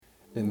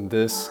In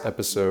this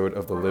episode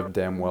of the Live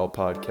Damn Well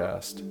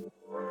podcast.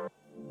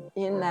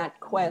 In that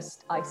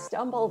quest, I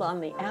stumbled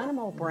on the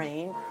animal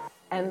brain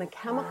and the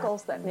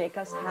chemicals that make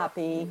us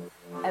happy,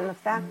 and the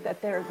fact that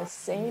they're the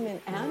same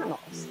in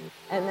animals,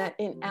 and that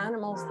in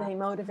animals they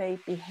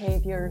motivate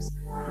behaviors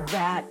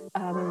that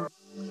are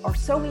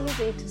so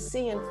easy to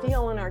see and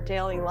feel in our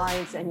daily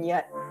lives, and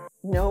yet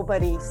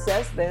nobody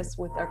says this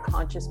with their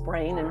conscious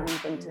brain, and we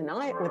even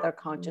deny it with our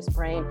conscious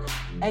brain.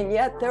 And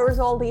yet there was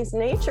all these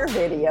nature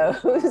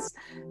videos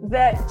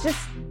that just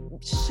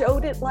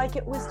showed it like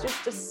it was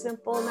just a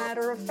simple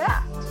matter of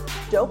fact.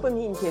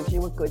 Dopamine gives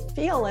you a good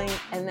feeling,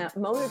 and that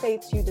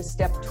motivates you to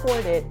step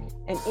toward it,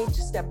 and each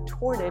step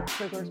toward it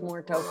triggers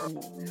more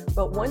dopamine.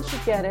 But once you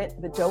get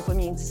it, the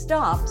dopamine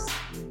stops,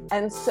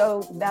 and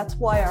so that's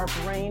why our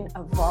brain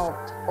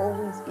evolved to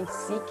always be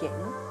seeking.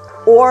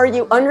 Or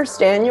you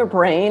understand your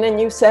brain and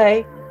you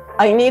say,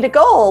 I need a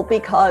goal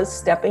because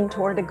stepping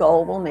toward a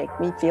goal will make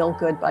me feel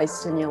good by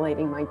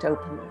stimulating my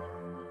dopamine.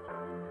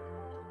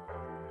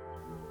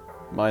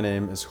 My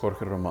name is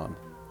Jorge Roman,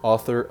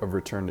 author of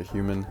Return to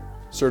Human,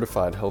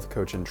 certified health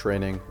coach in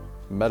training,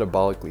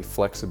 metabolically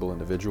flexible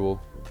individual,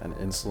 and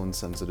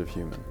insulin-sensitive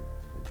human.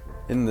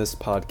 In this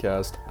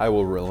podcast, I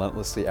will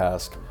relentlessly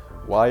ask,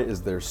 why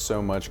is there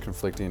so much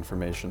conflicting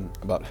information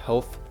about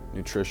health,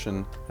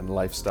 nutrition, and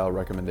lifestyle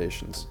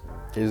recommendations?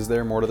 Is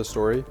there more to the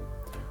story?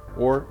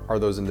 Or are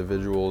those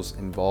individuals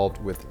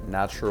involved with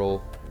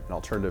natural and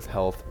alternative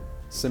health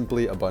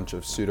simply a bunch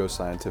of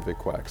pseudoscientific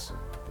quacks?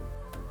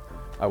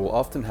 I will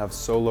often have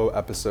solo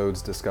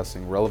episodes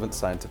discussing relevant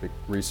scientific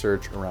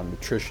research around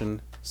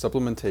nutrition,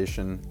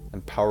 supplementation,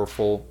 and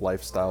powerful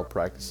lifestyle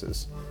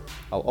practices.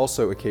 I'll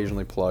also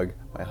occasionally plug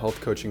my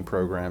health coaching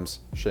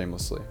programs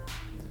shamelessly.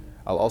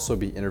 I'll also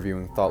be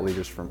interviewing thought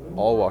leaders from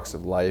all walks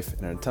of life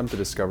in an attempt to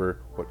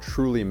discover what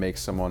truly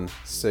makes someone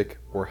sick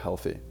or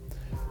healthy.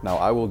 Now,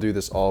 I will do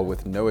this all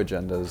with no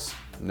agendas,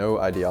 no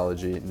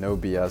ideology, no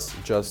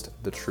BS, just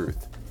the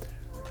truth.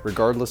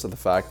 Regardless of the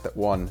fact that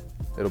 1,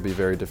 it'll be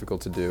very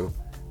difficult to do,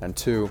 and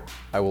 2,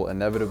 I will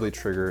inevitably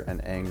trigger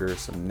and anger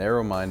some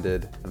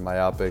narrow-minded and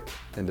myopic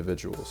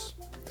individuals.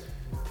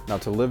 Now,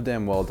 to live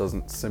damn well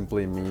doesn't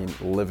simply mean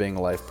living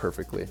life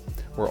perfectly.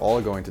 We're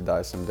all going to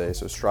die someday,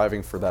 so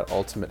striving for that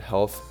ultimate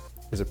health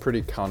is a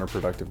pretty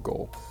counterproductive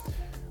goal.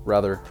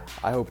 Rather,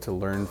 I hope to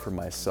learn from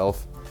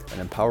myself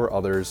and empower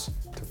others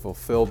to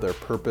fulfill their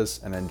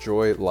purpose and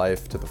enjoy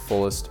life to the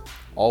fullest,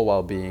 all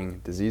while being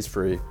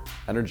disease-free,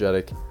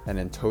 energetic, and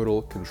in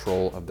total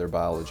control of their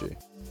biology.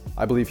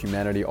 I believe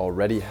humanity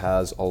already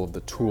has all of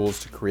the tools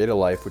to create a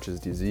life which is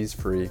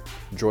disease-free,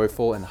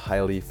 joyful, and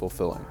highly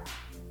fulfilling.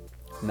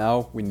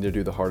 Now we need to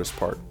do the hardest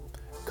part,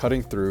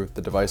 cutting through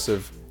the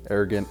divisive,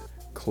 arrogant,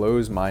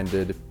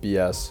 closed-minded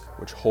BS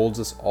which holds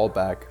us all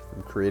back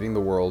from creating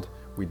the world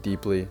we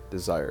deeply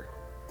desire.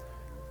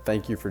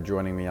 Thank you for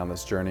joining me on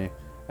this journey,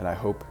 and I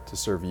hope to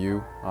serve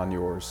you on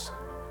yours.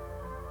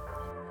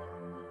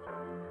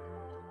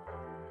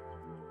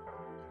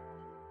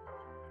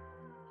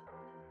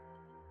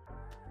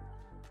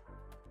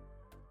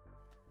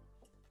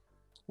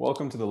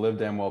 Welcome to the Live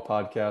Damn Well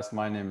podcast.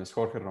 My name is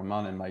Jorge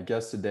Roman, and my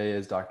guest today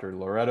is Dr.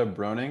 Loretta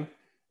Browning.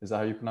 Is that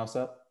how you pronounce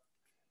that?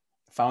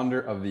 Founder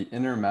of the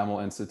Inner Mammal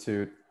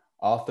Institute,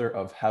 author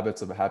of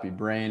Habits of a Happy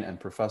Brain, and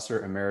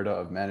Professor Emerita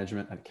of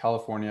Management at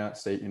California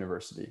State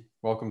University.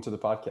 Welcome to the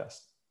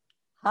podcast.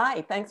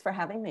 Hi, thanks for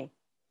having me.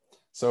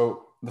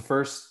 So the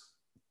first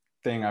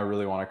thing I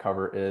really want to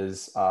cover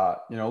is,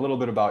 a little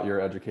bit about your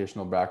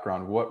educational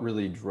background. What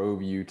really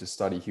drove you to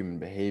study human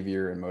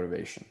behavior and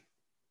motivation?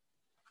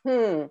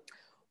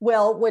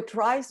 Well, what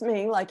drives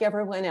me, like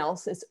everyone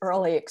else, is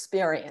early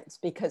experience,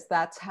 because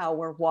that's how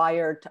we're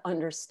wired to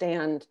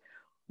understand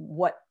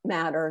what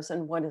matters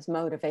and what is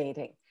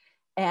motivating.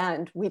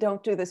 And we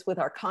don't do this with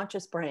our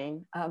conscious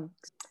brain.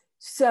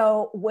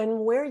 So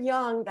when we're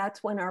young,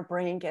 that's when our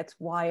brain gets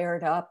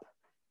wired up.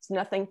 There's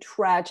nothing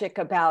tragic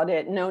about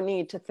it. No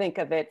need to think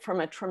of it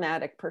from a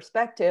traumatic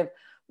perspective.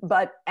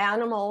 But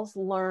animals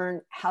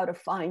learn how to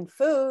find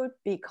food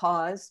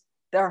because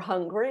they're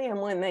hungry. And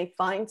when they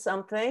find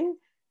something,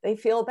 they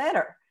feel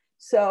better.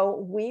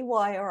 So we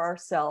wire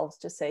ourselves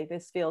to say,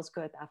 this feels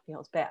good, that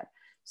feels bad.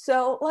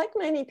 So like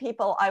many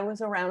people, I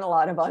was around a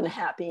lot of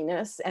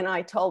unhappiness, and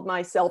I told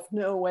myself,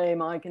 no way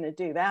am I going to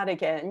do that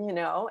again,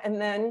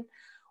 And then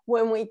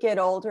when we get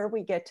older,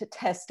 we get to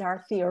test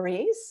our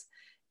theories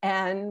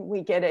and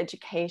we get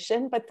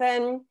education, but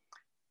then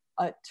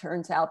it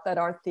turns out that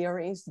our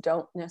theories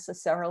don't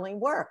necessarily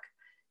work.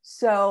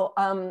 So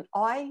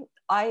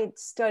I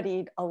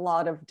studied a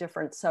lot of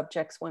different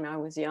subjects when I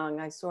was young.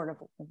 I sort of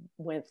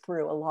went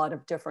through a lot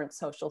of different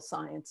social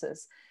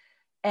sciences.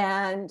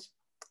 And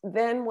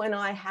then when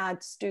I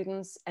had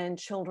students and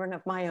children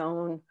of my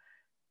own,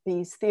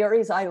 these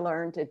theories I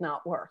learned did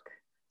not work.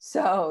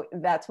 So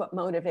that's what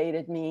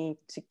motivated me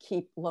to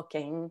keep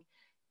looking.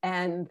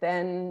 And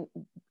then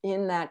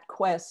in that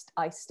quest,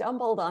 I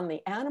stumbled on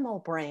the animal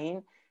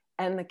brain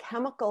and the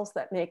chemicals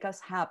that make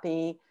us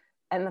happy,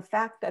 and the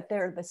fact that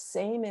they're the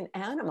same in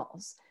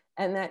animals,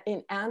 and that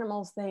in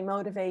animals they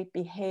motivate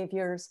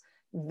behaviors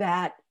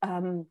that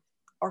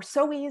are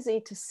so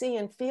easy to see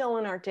and feel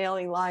in our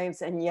daily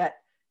lives, and yet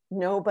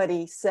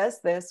nobody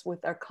says this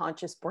with their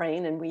conscious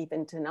brain, and we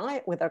even deny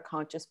it with our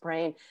conscious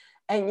brain.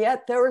 And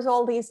yet there was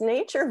all these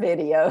nature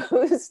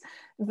videos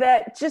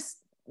that just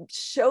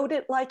showed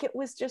it like it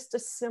was just a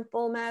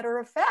simple matter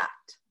of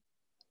fact.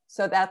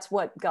 So that's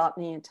what got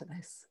me into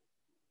this.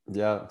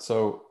 Yeah.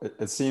 So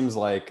it seems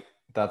like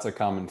that's a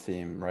common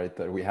theme, right?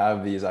 That we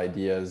have these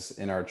ideas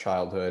in our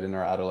childhood, in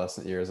our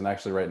adolescent years. And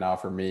actually right now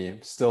for me,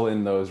 still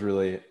in those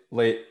really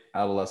late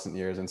adolescent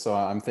years. And so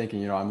I'm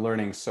thinking, I'm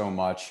learning so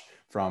much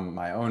from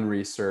my own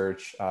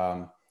research,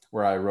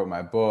 where I wrote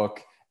my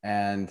book.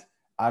 And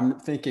I'm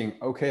thinking,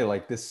 okay,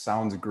 like this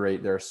sounds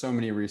great. There are so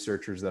many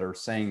researchers that are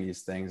saying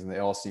these things and they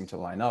all seem to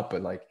line up,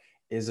 but like,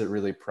 is it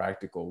really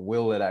practical?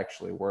 Will it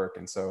actually work?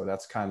 And so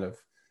that's kind of,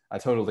 I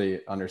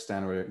totally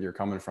understand where you're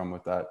coming from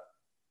with that.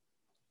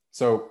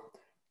 So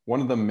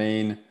one of the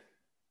main,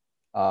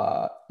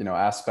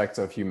 aspects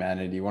of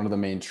humanity, one of the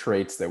main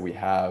traits that we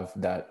have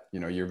that,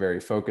 you're very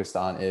focused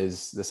on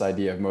is this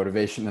idea of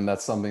motivation. And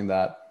that's something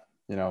that,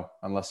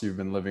 unless you've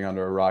been living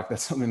under a rock,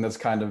 that's something that's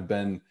kind of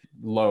been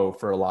low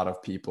for a lot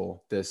of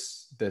people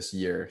this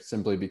year,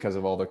 simply because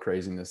of all the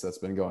craziness that's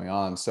been going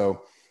on.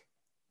 So,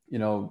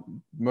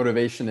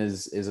 motivation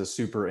is a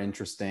super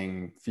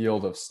interesting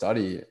field of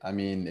study. I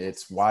mean,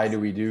 it's why do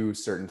we do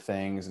certain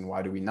things and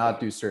why do we not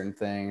do certain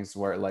things,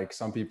 where like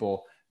some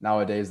people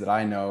nowadays that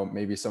I know,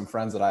 maybe some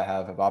friends that I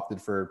have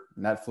opted for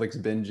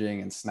Netflix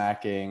binging and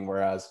snacking,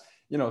 whereas,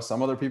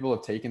 some other people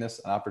have taken this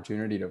an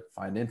opportunity to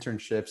find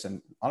internships and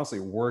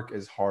honestly work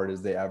as hard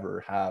as they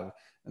ever have.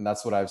 And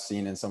that's what I've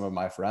seen in some of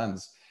my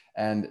friends.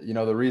 And,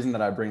 the reason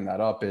that I bring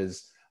that up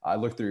is I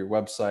looked through your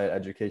website,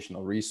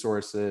 educational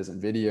resources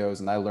and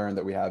videos, and I learned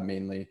that we have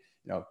mainly,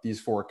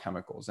 these 4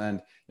 chemicals.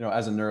 And,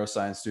 as a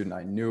neuroscience student,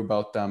 I knew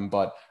about them,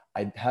 but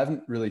I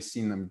haven't really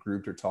seen them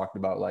grouped or talked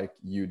about like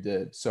you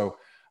did. So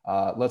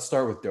let's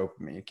start with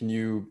dopamine. Can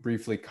you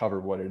briefly cover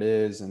what it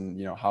is and,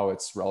 how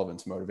it's relevant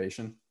to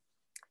motivation?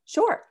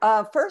 Sure.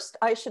 First,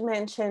 I should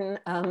mention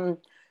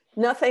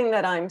nothing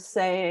that I'm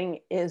saying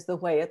is the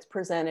way it's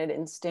presented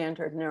in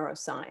standard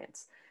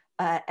neuroscience.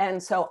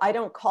 And so I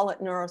don't call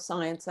it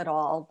neuroscience at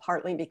all,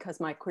 partly because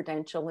my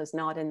credential is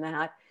not in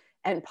that,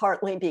 and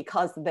partly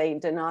because they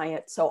deny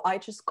it. So I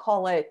just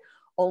call it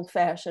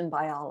old-fashioned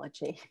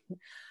biology.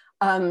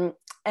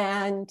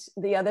 And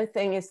the other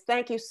thing is,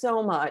 thank you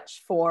so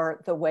much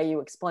for the way you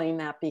explain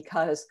that,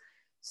 because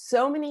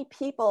so many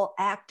people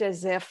act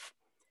as if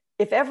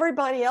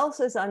everybody else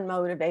is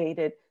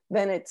unmotivated,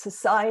 then it's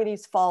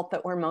society's fault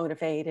that we're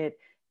motivated.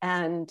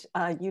 And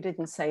you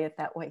didn't say it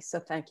that way. So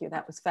thank you.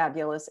 That was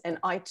fabulous. And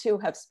I too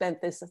have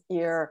spent this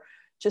year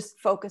just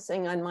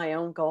focusing on my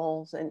own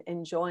goals and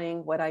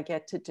enjoying what I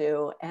get to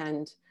do.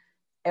 And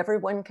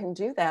everyone can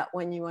do that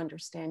when you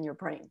understand your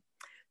brain.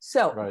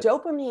 So right.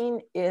 Dopamine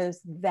is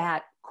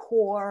that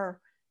core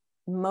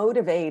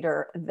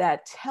motivator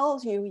that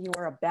tells you you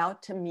are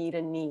about to meet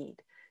a need.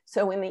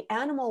 So in the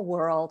animal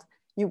world,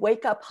 you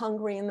wake up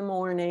hungry in the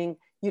morning,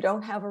 you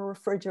don't have a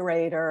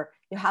refrigerator,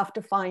 you have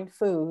to find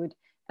food.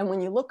 And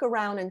when you look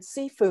around and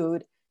see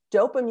food,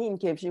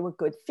 dopamine gives you a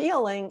good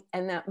feeling,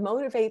 and that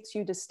motivates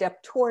you to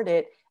step toward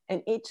it.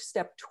 And each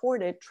step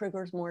toward it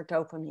triggers more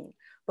dopamine.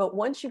 But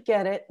once you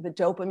get it, the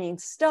dopamine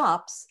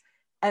stops.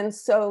 And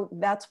so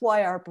that's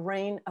why our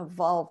brain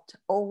evolved to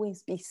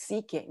always be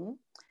seeking.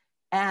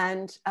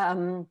 And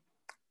to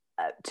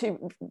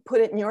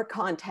put it in your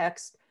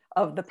context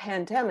of the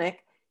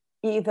pandemic,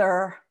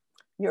 either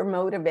you're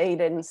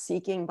motivated and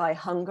seeking by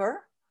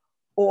hunger,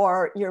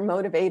 or you're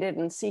motivated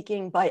and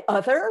seeking by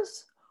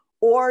others,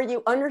 or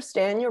you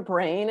understand your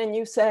brain and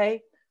you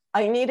say,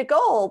 I need a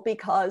goal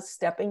because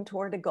stepping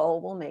toward a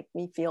goal will make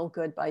me feel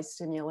good by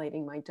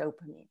stimulating my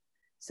dopamine.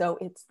 So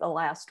it's the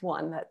last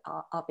one that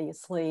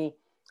obviously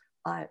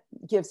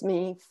gives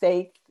me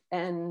faith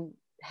and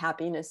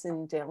happiness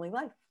in daily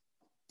life.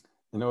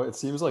 It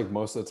seems like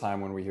most of the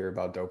time when we hear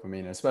about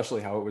dopamine,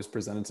 especially how it was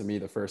presented to me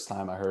the first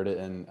time I heard it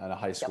in a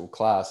high school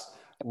class,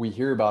 we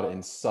hear about it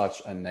in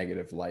such a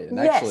negative light, and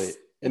actually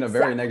in a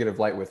very negative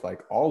light with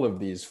like all of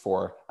these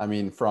 4, I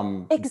mean,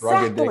 from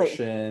drug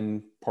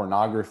addiction,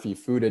 pornography,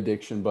 food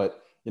addiction.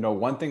 But,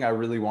 one thing I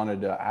really wanted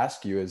to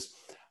ask you is,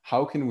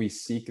 how can we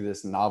seek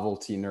this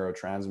novelty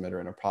neurotransmitter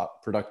in a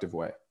productive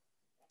way?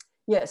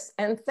 Yes.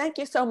 And thank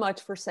you so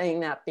much for saying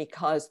that,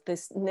 because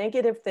this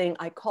negative thing,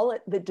 I call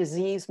it the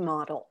disease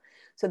model.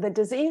 So the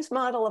disease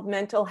model of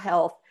mental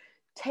health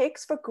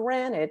takes for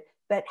granted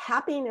that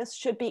happiness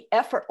should be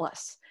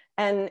effortless.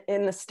 And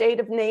in the state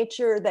of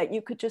nature, that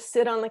you could just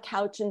sit on the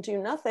couch and do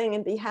nothing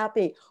and be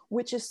happy,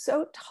 which is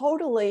so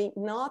totally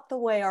not the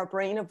way our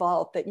brain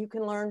evolved, that you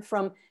can learn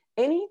from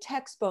any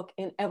textbook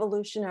in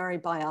evolutionary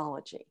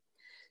biology.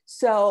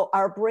 So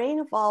our brain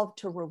evolved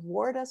to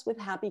reward us with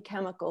happy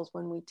chemicals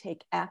when we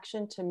take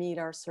action to meet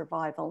our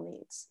survival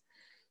needs.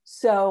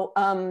 So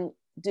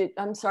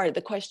I'm sorry,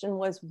 the question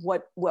was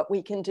what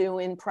we can do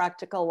in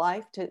practical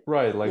life to—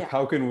 Right, like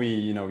how can we,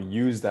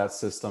 use that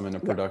system in a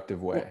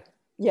productive way?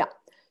 Yeah.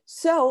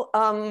 So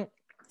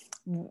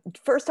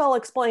first I'll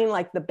explain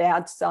like the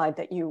bad side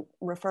that you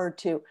referred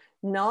to.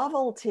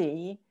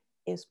 Novelty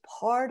is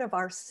part of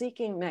our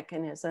seeking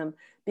mechanism,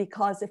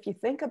 because if you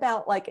think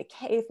about like a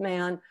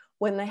caveman,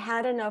 when they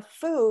had enough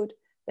food,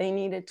 they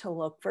needed to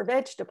look for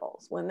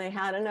vegetables. When they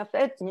had enough,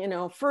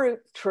 fruit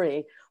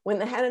tree. When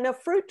they had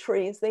enough fruit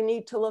trees, they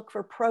need to look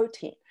for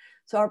protein.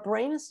 So our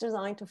brain is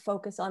designed to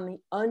focus on the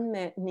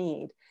unmet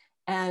need.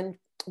 And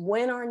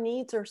when our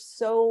needs are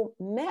so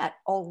met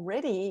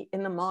already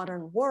in the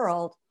modern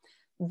world,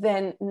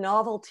 then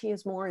novelty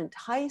is more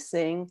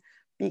enticing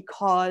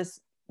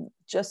because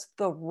just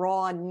the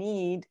raw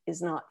need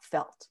is not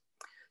felt.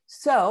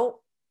 So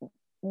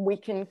we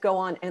can go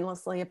on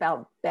endlessly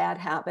about bad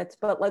habits,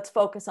 but let's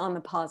focus on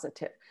the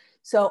positive.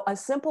 So a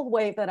simple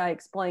way that I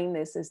explain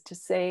this is to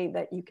say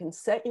that you can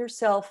set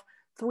yourself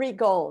 3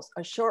 goals: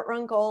 a short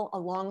run goal, a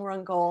long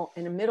run goal,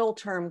 and a middle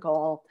term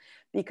goal,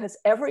 because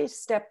every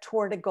step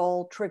toward a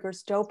goal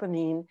triggers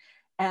dopamine.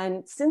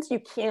 And since you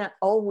can't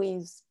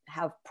always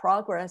have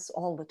progress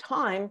all the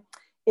time,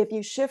 if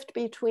you shift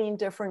between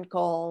different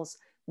goals,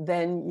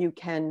 then you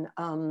can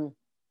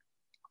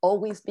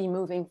always be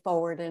moving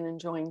forward and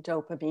enjoying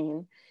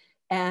dopamine.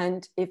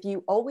 And if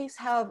you always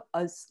have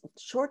a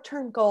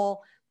short-term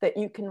goal that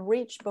you can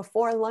reach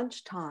before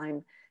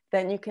lunchtime,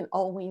 then you can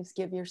always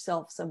give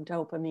yourself some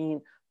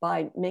dopamine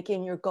by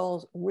making your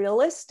goals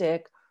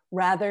realistic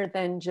rather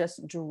than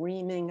just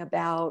dreaming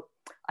about.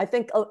 I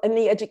think in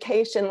the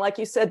education, like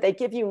you said, they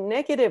give you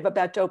negative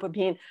about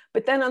dopamine,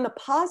 but then on the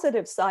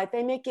positive side,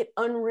 they make it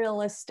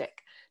unrealistic.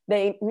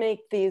 They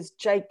make these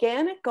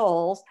gigantic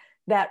goals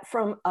that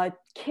from a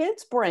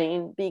kid's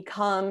brain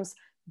becomes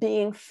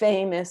being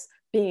famous,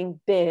 being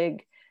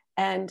big.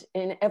 And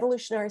in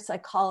evolutionary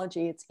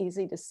psychology, it's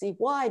easy to see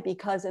why,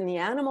 because in the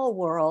animal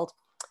world,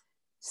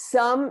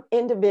 some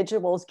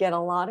individuals get a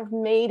lot of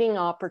mating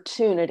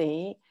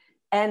opportunity,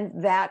 and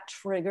that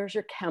triggers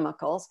your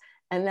chemicals,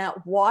 and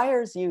that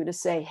wires you to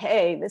say,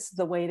 hey, this is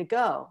the way to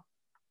go.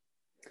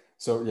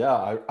 So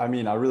yeah, I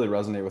mean, I really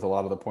resonate with a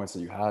lot of the points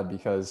that you had,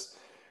 because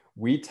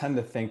we tend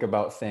to think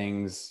about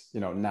things,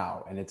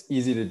 now, and it's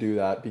easy to do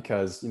that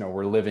because,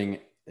 we're living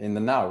in the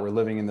now. We're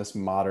living in this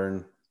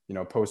modern,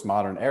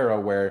 postmodern era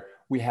where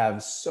we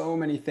have so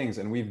many things,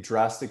 and we've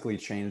drastically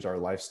changed our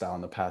lifestyle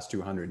in the past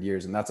 200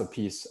 years. And that's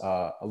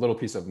a little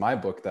piece of my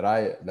book that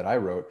I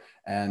wrote.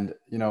 And,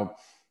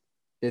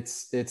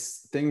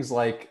 it's things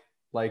like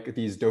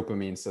these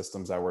dopamine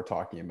systems that we're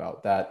talking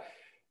about that,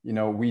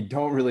 we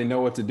don't really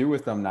know what to do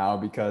with them now,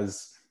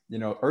 because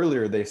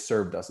earlier they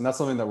served us. And that's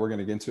something that we're going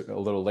to get into a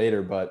little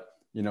later, but,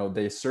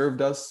 they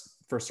served us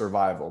for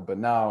survival. But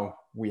now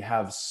we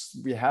have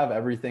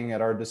everything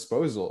at our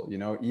disposal.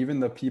 Even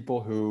the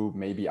people who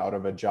may be out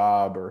of a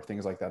job or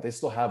things like that, they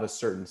still have a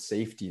certain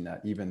safety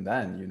net even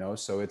then,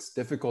 so it's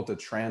difficult to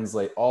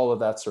translate all of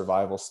that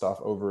survival stuff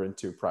over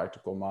into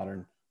practical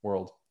modern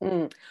world.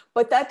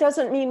 But that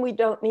doesn't mean we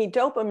don't need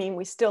dopamine.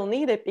 We still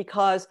need it,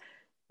 because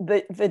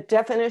the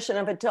definition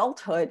of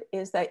adulthood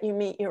is that you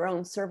meet your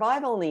own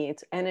survival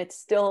needs, and it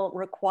still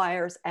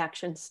requires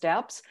action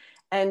steps.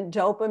 And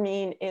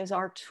dopamine is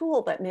our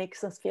tool that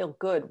makes us feel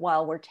good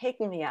while we're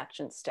taking the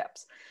action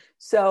steps.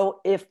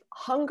 So if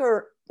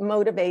hunger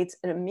motivates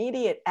an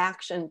immediate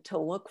action to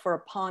look for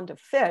a pond of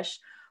fish,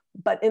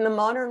 but in the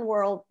modern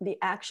world, the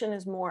action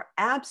is more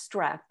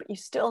abstract, but you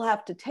still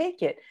have to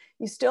take it.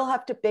 You still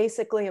have to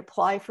basically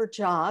apply for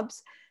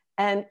jobs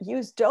and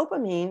use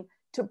dopamine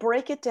to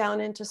break it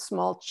down into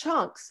small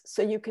chunks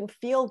so you can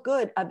feel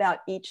good about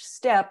each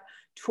step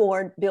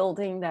toward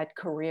building that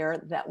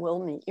career that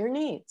will meet your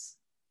needs.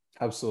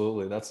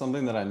 Absolutely. That's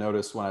something that I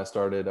noticed when I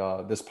started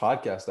this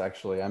podcast,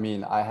 actually. I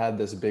mean, I had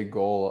this big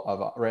goal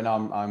of right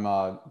now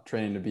I'm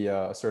training to be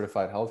a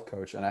certified health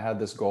coach. And I had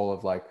this goal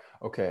of like,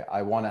 okay,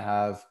 I want to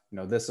have,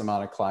 this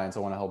amount of clients. I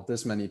want to help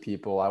this many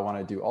people. I want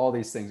to do all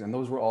these things. And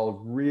those were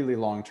all really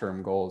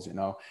long-term goals,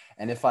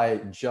 and if I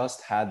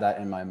just had that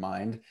in my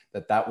mind,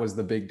 that was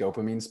the big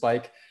dopamine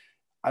spike,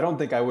 I don't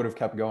think I would have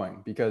kept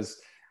going, because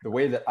the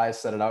way that I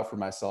set it out for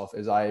myself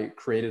is I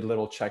created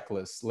little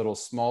checklists, little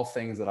small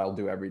things that I'll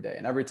do every day.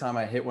 And every time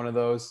I hit one of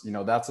those,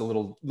 that's a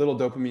little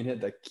dopamine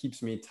hit that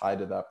keeps me tied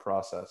to that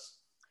process.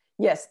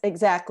 Yes,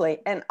 exactly.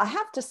 And I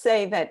have to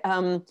say that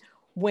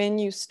when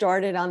you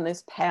started on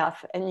this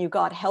path and you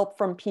got help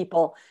from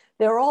people,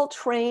 they're all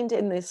trained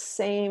in this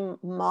same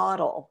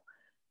model,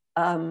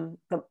 in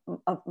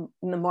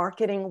the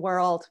marketing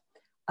world.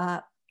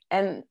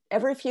 And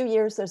every few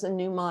years, there's a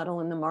new model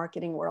in the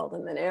marketing world,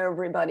 and then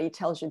everybody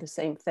tells you the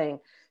same thing.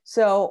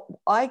 So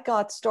I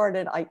got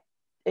started, I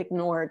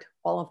ignored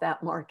all of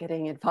that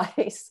marketing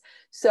advice.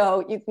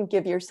 So you can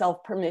give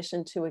yourself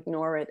permission to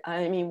ignore it.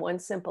 I mean, one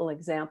simple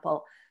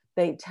example,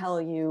 they tell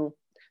you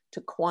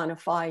to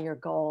quantify your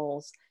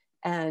goals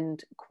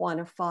and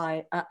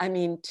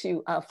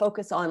to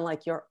focus on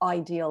like your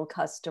ideal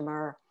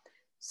customer.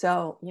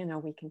 So,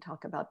 we can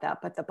talk about that.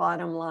 But the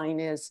bottom line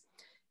is,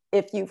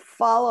 if you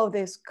follow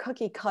this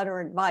cookie cutter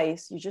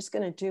advice, you're just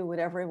going to do what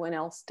everyone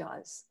else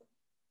does.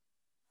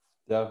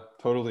 Yeah,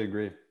 totally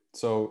agree.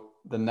 So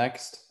the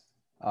next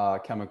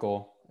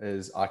chemical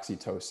is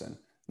oxytocin.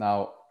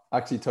 Now,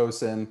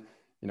 oxytocin,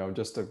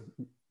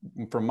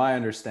 from my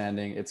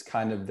understanding, it's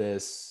kind of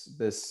this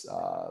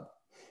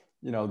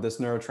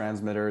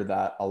neurotransmitter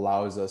that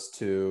allows us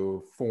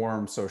to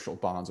form social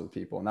bonds with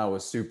people. And that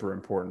was super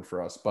important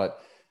for us.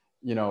 But,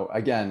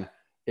 again,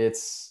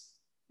 it's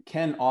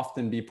can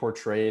often be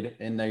portrayed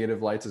in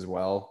negative lights as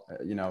well,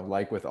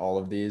 like with all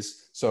of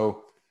these.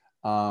 So,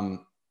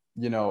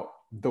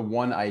 the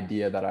one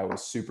idea that I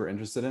was super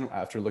interested in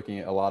after looking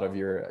at a lot of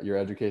your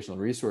educational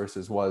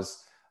resources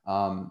was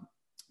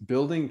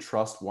building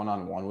trust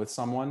one-on-one with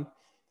someone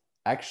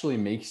actually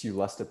makes you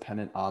less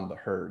dependent on the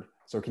herd.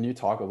 So can you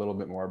talk a little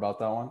bit more about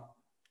that one?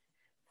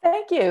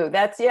 Thank you.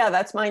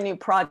 That's my new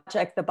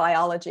project, The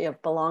Biology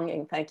of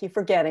Belonging. Thank you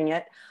for getting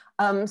it.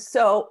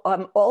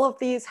 All of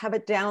these have a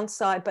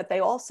downside, but they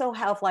also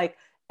have like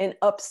an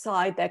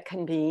upside that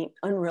can be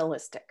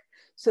unrealistic.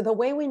 So the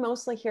way we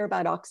mostly hear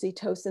about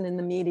oxytocin in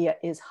the media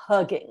is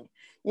hugging,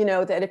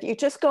 that if you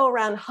just go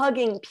around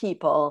hugging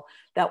people,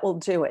 that will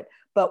do it.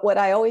 But what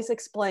I always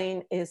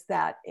explain is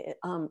that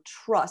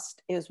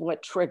trust is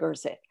what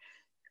triggers it.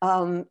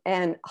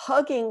 And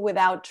hugging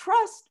without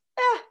trust,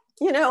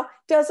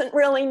 doesn't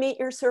really meet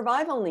your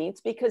survival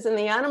needs, because in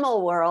the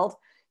animal world,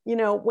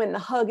 when the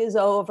hug is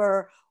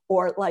over,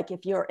 or like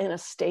if you're in a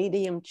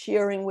stadium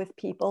cheering with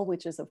people,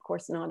 which is of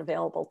course not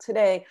available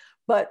today,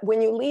 but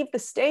when you leave the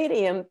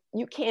stadium,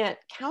 you can't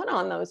count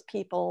on those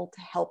people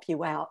to help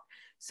you out.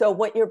 So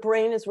what your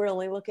brain is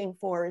really looking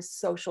for is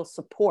social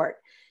support.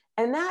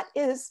 And that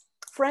is,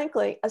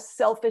 frankly, a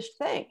selfish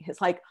thing.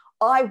 It's like,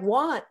 I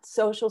want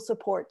social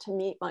support to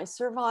meet my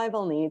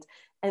survival needs,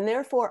 and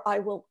therefore I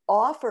will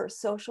offer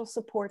social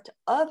support to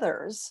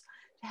others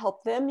to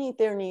help them meet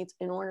their needs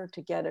in order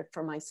to get it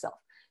for myself.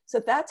 So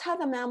that's how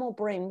the mammal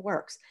brain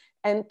works.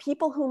 And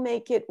people who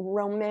make it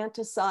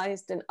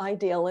romanticized and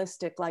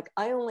idealistic, like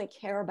I only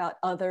care about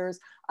others,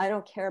 I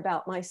don't care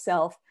about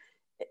myself,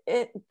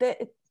 in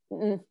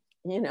the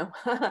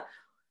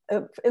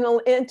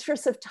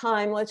interest of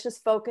time, let's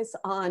just focus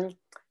on,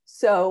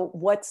 so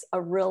what's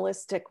a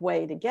realistic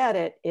way to get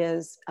it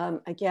is,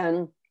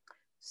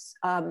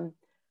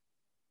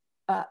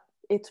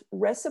 it's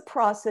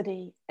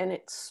reciprocity and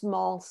it's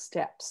small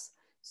steps.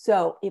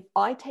 So if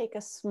I take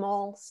a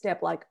small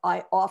step, like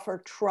I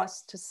offer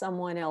trust to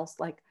someone else,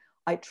 like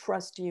I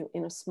trust you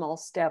in a small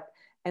step,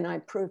 and I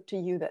prove to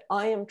you that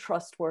I am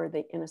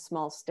trustworthy in a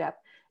small step,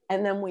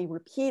 and then we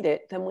repeat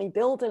it, then we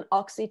build an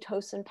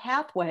oxytocin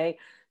pathway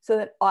so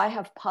that I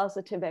have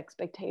positive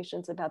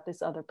expectations about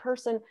this other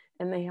person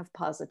and they have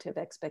positive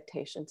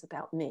expectations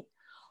about me.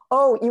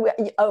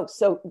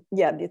 So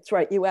yeah, that's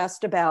right. You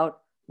asked about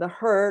the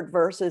herd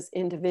versus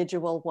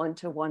individual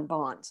one-to-one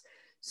bonds.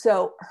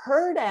 So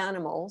herd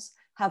animals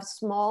have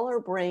smaller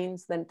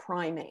brains than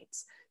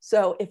primates.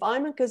 So if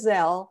I'm a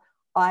gazelle,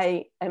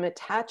 I am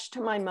attached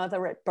to my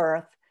mother at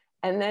birth,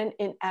 and then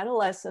in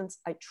adolescence,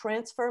 I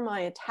transfer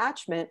my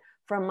attachment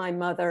from my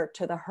mother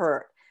to the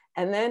herd.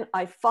 And then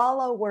I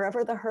follow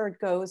wherever the herd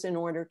goes in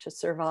order to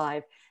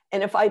survive.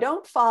 And if I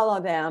don't follow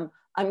them,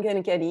 I'm going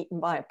to get eaten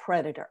by a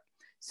predator.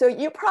 So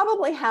you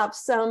probably have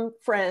some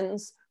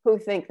friends who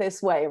think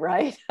this way,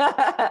 right?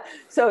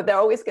 So they're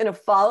always going to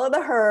follow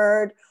the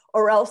herd,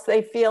 or else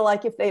they feel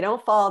like if they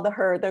don't follow the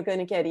herd, they're going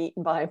to get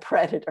eaten by a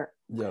predator.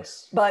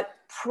 Yes. But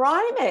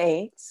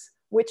primates,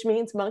 which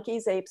means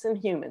monkeys, apes, and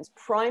humans,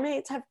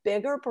 primates have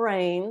bigger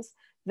brains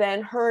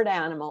than herd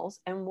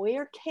animals, and we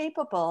are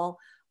capable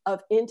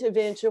of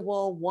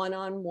individual,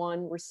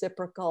 one-on-one,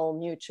 reciprocal,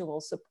 mutual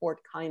support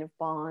kind of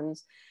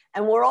bonds.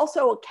 And we're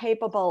also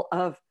capable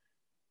of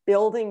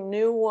building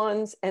new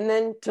ones and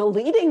then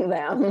deleting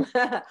them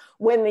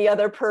when the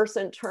other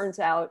person turns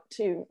out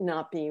to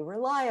not be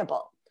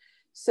reliable.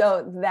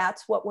 So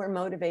that's what we're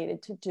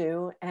motivated to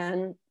do.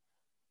 And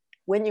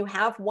when you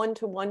have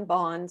one-to-one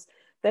bonds,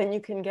 then you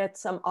can get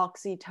some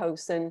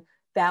oxytocin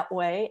that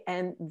way.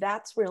 And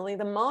that's really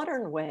the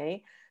modern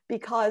way,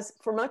 because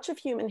for much of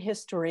human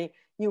history,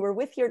 you were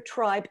with your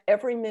tribe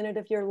every minute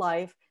of your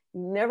life.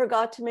 You never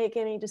got to make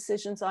any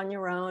decisions on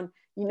your own.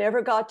 You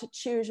never got to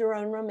choose your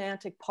own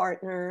romantic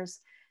partners.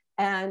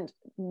 And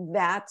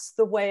that's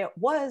the way it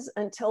was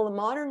until the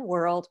modern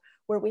world,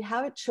 where we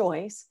have a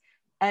choice.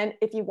 And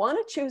if you want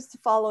to choose to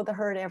follow the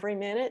herd every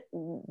minute,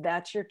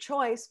 that's your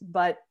choice.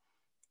 But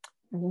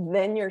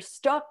then you're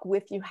stuck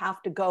with, you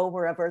have to go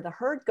wherever the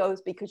herd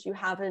goes, because you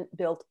haven't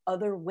built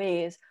other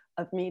ways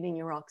of meeting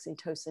your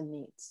oxytocin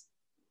needs.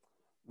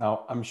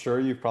 Now, I'm sure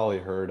you've probably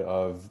heard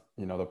of,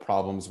 the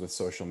problems with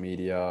social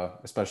media,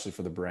 especially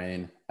for the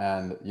brain.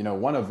 And,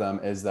 one of them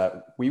is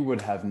that we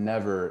would have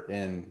never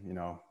in,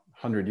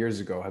 100 years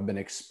ago have been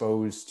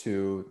exposed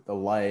to the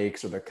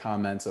likes or the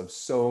comments of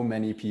so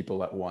many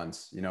people at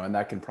once, and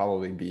that can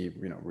probably be,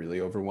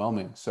 really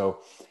overwhelming.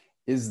 So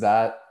is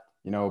that,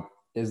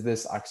 is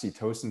this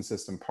oxytocin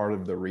system part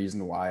of the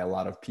reason why a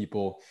lot of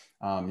people,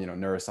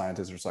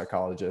 neuroscientists or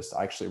psychologists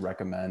actually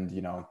recommend,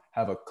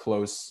 have a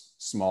close,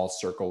 small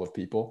circle of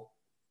people?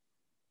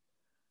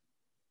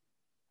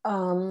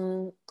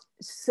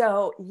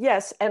 So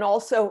yes, and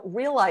also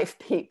real life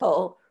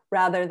people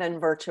rather than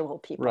virtual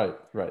people. Right,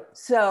 right.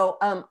 So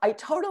I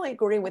totally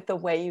agree with the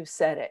way you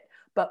said it.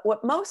 But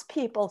what most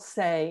people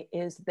say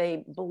is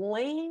they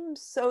blame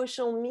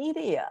social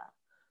media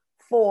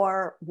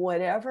for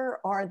whatever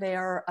are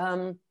their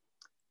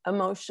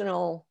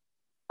emotional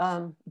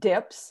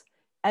dips,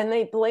 and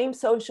they blame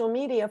social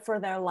media for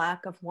their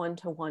lack of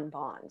one-to-one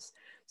bonds.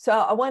 So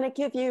I want to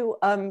give you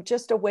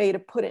just a way to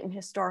put it in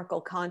historical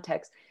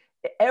context.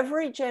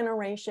 Every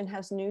generation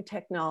has new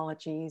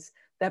technologies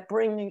that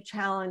bring new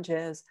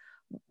challenges,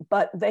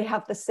 but they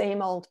have the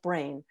same old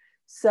brain.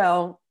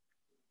 So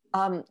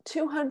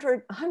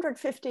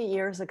 150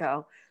 years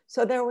ago,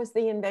 so there was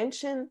the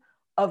invention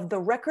of the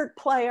record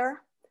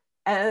player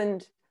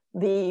and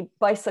the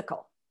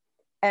bicycle.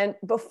 And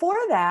before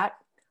that,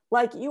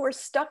 like, you were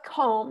stuck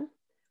home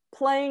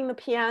playing the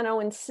piano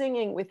and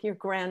singing with your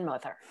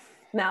grandmother.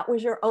 That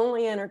was your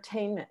only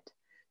entertainment.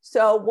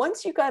 So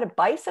once you got a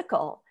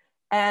bicycle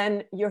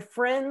and your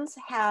friends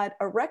had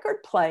a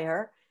record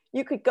player,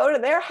 you could go to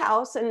their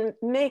house and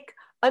make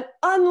an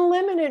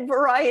unlimited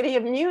variety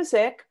of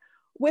music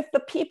with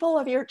the people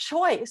of your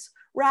choice,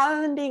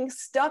 rather than being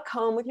stuck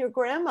home with your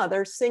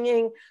grandmother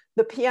singing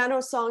the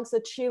piano songs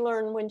that she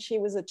learned when she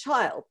was a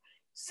child.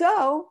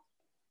 So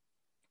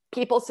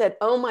people said,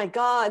 oh my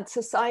God,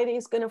 society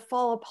is going to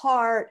fall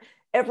apart.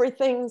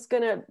 Everything's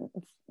going to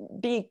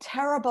be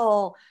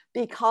terrible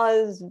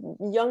because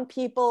young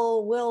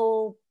people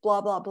will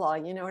blah, blah, blah.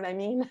 You know what I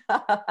mean?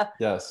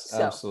 Yes,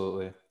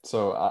 absolutely.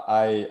 So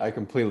I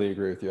completely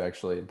agree with you,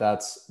 actually.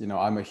 That's,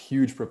 I'm a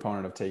huge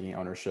proponent of taking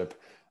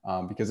ownership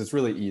because it's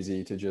really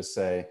easy to just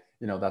say,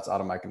 that's out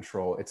of my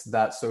control. It's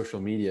that social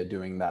media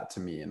doing that to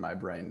me in my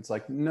brain. It's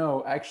like,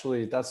 no,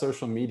 actually, that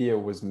social media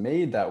was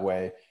made that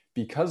way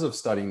because of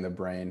studying the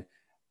brain,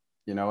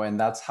 and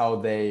that's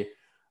how it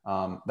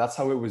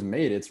was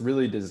made. It's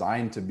really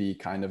designed to be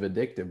kind of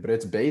addictive, but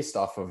it's based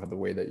off of the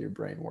way that your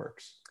brain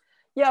works.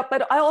 Yeah,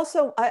 but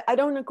I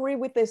don't agree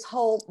with this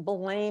whole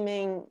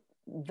blaming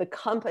the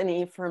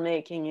company for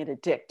making it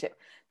addictive.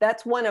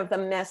 That's one of the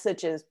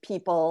messages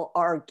people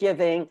are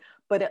giving,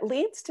 but it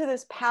leads to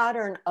this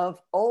pattern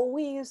of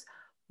always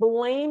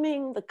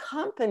blaming the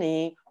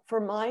company for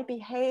my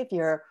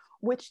behavior,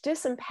 which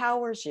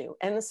disempowers you.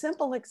 And the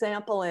simple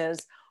example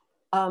is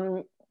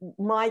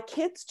my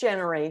kids'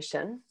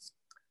 generation,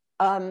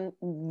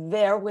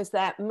 there was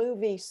that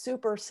movie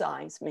Super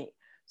Size Me.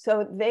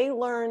 So they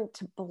learned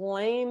to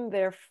blame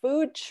their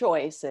food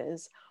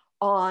choices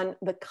on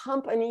the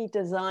company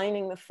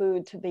designing the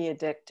food to be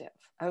addictive,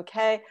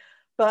 okay?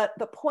 But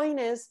the point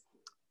is,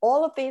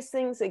 all of these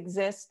things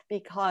exist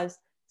because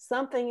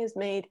something is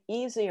made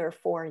easier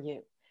for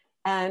you.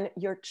 And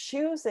you're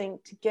choosing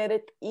to get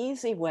it the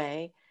easy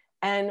way.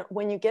 And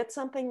when you get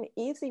something the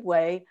easy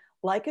way,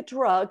 like a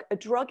drug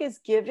is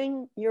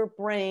giving your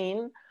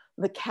brain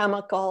the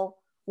chemical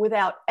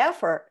without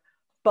effort,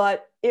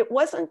 but it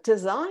wasn't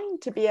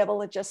designed to be able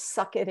to just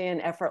suck it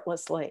in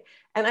effortlessly.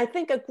 And I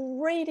think a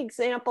great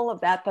example of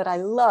that I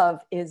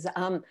love is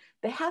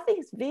they have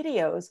these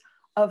videos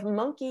of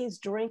monkeys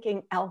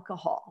drinking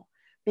alcohol,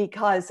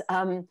 because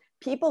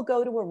people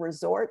go to a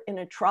resort in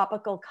a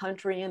tropical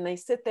country and they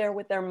sit there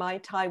with their Mai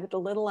Tai with a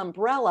little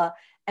umbrella,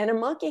 and a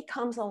monkey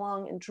comes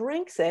along and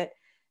drinks it.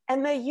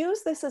 And they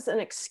use this as an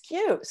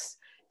excuse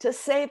to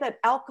say that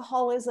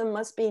alcoholism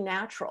must be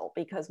natural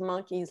because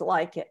monkeys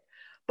like it.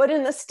 But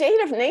in the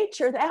state of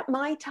nature, that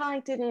Mai Tai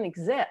didn't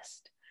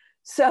exist.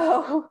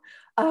 So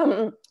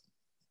in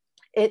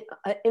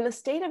the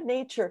state of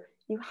nature,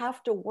 you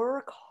have to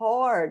work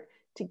hard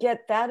to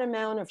get that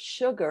amount of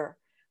sugar.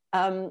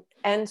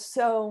 And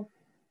so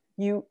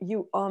you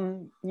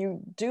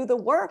do the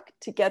work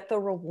to get the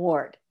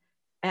reward.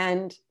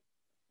 And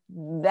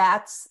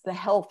that's the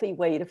healthy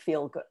way to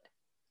feel good.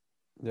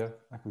 Yeah,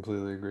 I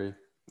completely agree.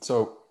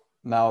 So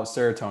now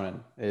serotonin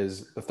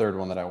is the third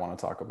one that I want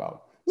to talk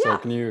about. So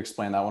can you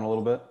explain that one a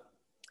little bit?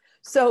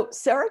 So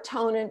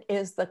serotonin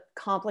is the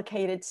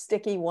complicated,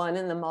 sticky one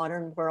in the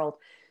modern world.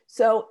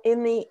 So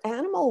in the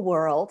animal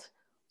world,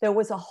 there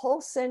was a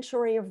whole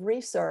century of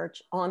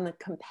research on the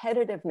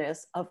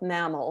competitiveness of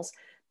mammals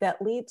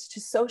that leads to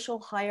social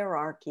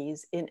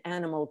hierarchies in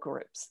animal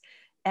groups.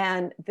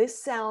 And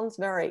this sounds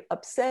very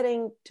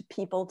upsetting to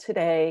people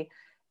today,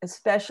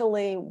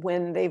 especially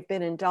when they've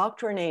been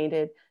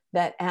indoctrinated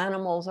that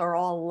animals are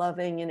all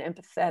loving and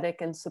empathetic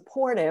and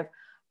supportive.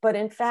 But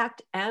in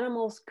fact,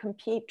 animals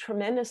compete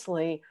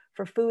tremendously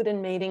for food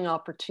and mating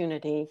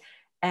opportunity.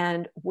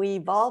 And we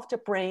evolved a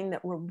brain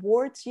that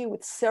rewards you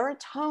with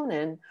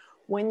serotonin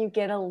when you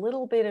get a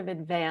little bit of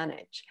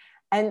advantage.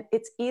 And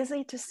it's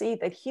easy to see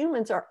that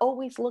humans are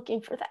always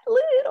looking for that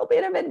little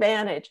bit of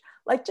advantage.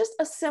 Like, just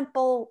a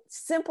simple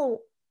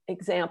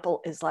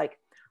example is like,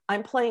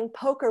 I'm playing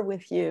poker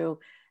with you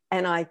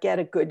and I get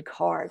a good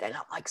card and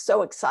I'm like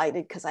so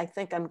excited because I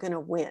think I'm going to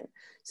win.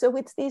 So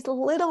it's these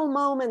little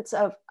moments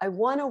of, I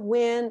want to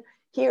win.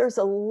 Here's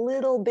a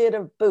little bit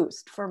of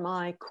boost for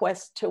my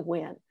quest to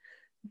win.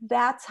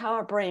 That's how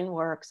our brain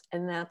works.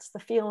 And that's the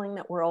feeling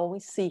that we're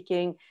always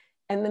seeking.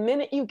 And the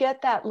minute you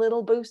get that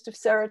little boost of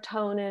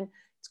serotonin,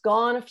 it's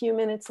gone a few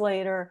minutes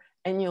later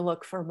and you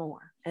look for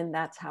more. And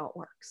that's how it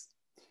works.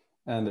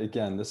 And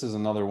again, this is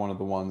another one of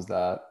the ones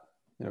that,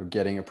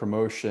 getting a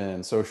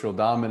promotion, social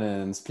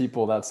dominance,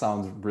 people, that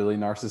sounds really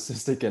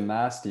narcissistic and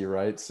nasty,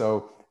 right?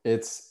 So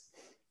it's,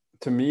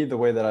 to me, the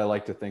way that I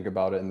like to think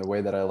about it and the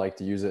way that I like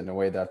to use it in a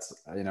way that's,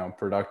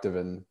 productive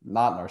and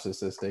not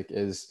narcissistic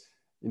is,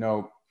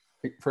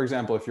 for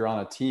example, if you're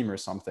on a team or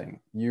something,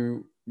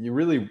 you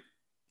really,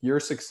 your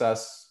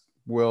success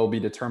will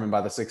be determined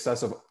by the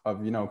success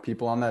of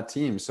people on that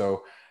team.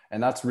 So,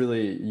 and that's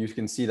really, you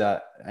can see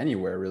that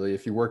anywhere really.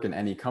 If you work in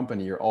any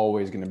company, you're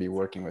always going to be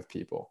working with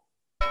people.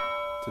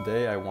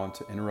 Today, I want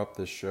to interrupt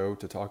this show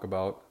to talk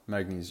about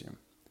magnesium,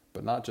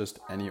 but not just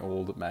any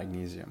old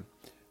magnesium.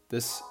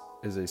 This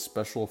is a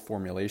special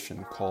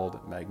formulation called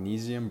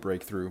Magnesium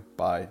Breakthrough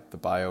by the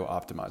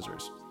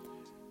Bio-Optimizers.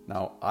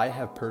 Now, I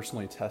have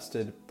personally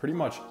tested pretty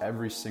much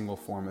every single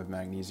form of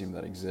magnesium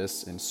that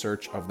exists in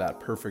search of that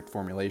perfect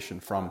formulation,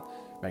 from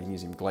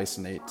magnesium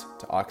glycinate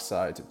to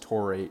oxide to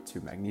taurate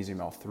to magnesium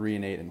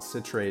L-threonate and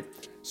citrate.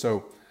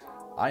 So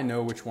I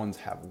know which ones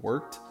have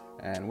worked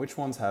and which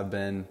ones have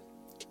been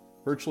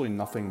virtually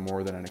nothing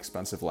more than an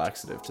expensive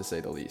laxative, to say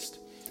the least.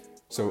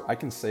 So I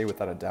can say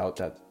without a doubt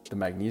that the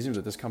magnesium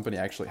that this company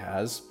actually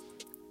has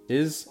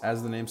is,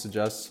 as the name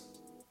suggests,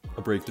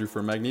 a breakthrough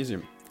for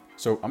magnesium.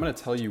 So I'm going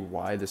to tell you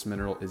why this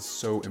mineral is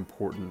so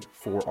important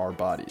for our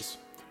bodies.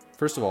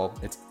 First of all,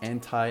 it's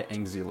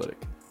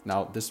anti-anxiolytic.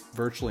 Now, this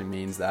virtually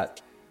means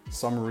that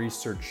some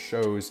research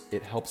shows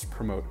it helps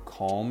promote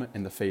calm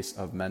in the face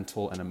of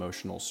mental and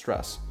emotional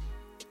stress.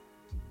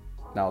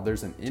 Now,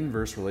 there's an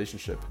inverse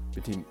relationship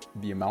between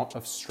the amount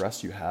of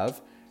stress you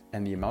have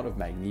and the amount of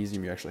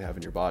magnesium you actually have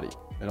in your body.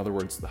 In other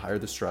words, the higher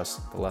the stress,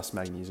 the less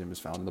magnesium is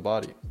found in the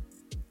body.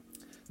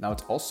 Now,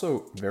 it's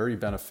also very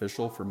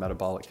beneficial for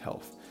metabolic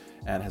health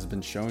and has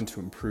been shown to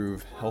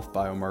improve health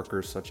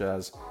biomarkers such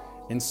as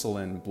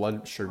insulin,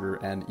 blood sugar,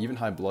 and even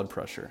high blood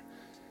pressure.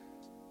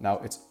 Now,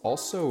 it's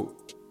also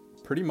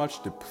pretty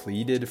much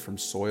depleted from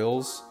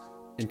soils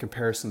in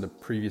comparison to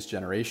previous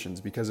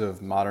generations because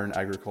of modern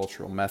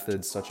agricultural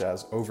methods such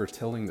as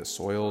over-tilling the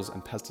soils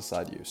and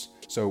pesticide use.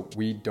 So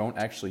we don't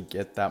actually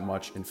get that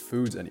much in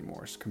foods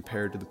anymore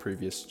compared to the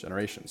previous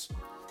generations.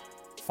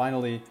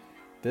 Finally,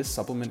 this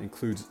supplement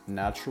includes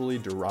naturally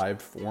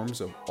derived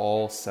forms of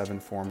all 7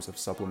 forms of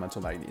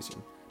supplemental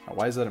magnesium. Now,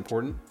 why is that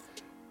important?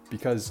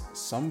 Because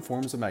some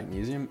forms of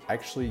magnesium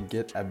actually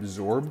get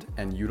absorbed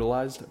and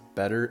utilized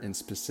better in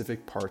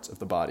specific parts of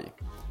the body.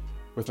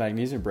 With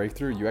Magnesium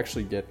Breakthrough, you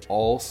actually get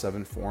all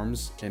 7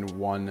 forms in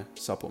one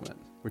supplement,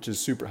 which is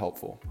super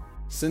helpful.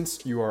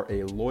 Since you are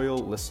a loyal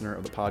listener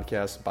of the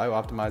podcast,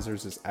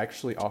 Bio-Optimizers is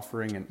actually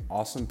offering an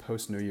awesome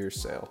post-New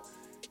Year's sale.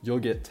 You'll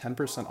get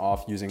 10%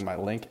 off using my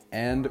link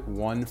and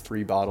 1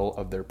 free bottle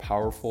of their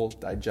powerful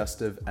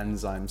digestive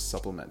enzyme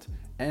supplement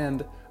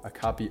and a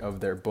copy of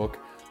their book,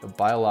 The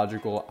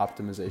Biological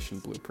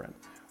Optimization Blueprint,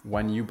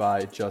 when you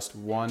buy just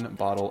 1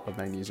 bottle of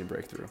Magnesium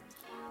Breakthrough.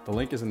 The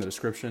link is in the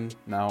description.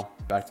 Now,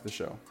 back to the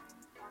show.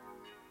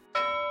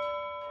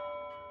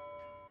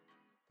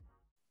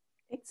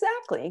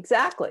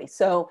 Exactly.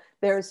 So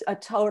there's a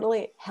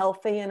totally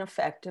healthy and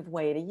effective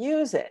way to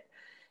use it.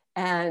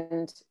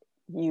 And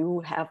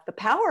you have the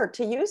power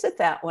to use it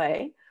that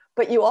way,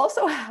 but you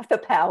also have the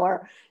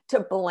power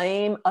to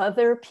blame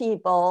other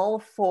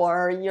people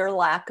for your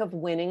lack of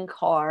winning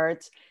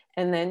cards,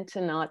 and then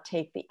to not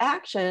take the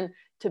action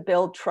to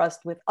build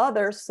trust with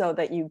others so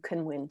that you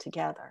can win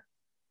together.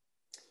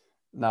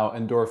 Now,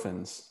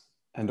 endorphins.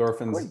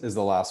 Endorphins is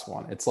the last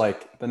one. It's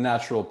like the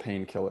natural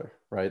painkiller,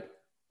 right?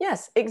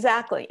 Yes,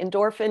 exactly.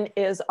 Endorphin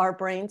is our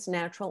brain's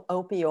natural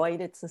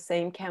opioid. It's the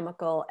same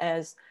chemical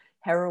as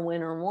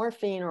heroin or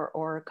morphine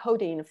or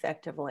codeine,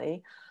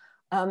 effectively.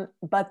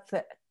 But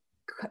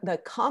the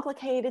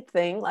complicated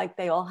thing, like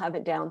they all have a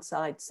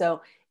downside.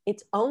 So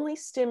it's only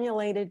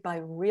stimulated by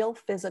real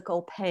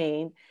physical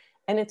pain,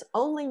 and it's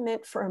only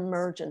meant for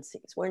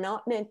emergencies. We're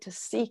not meant to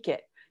seek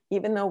it,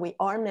 even though we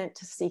are meant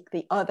to seek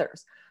the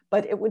others.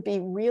 But it would be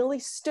really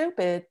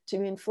stupid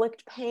to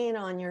inflict pain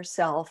on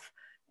yourself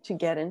to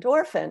get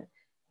endorphin.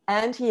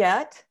 And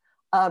yet,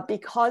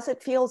 because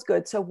it feels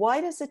good. So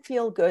why does it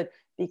feel good?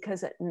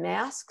 Because it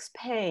masks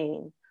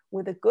pain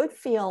with a good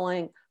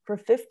feeling for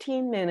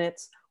 15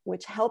 minutes,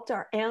 which helped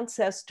our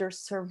ancestors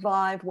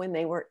survive when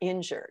they were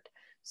injured.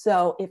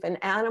 So if an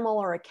animal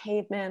or a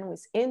caveman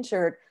was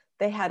injured,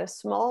 they had a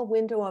small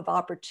window of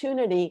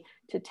opportunity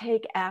to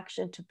take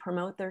action to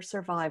promote their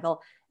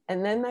survival.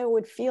 And then they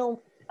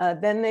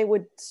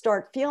would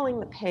start feeling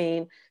the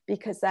pain,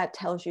 because that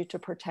tells you to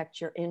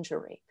protect your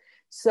injury.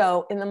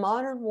 So in the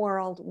modern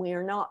world, we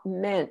are not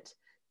meant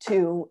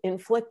to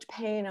inflict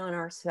pain on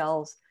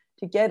ourselves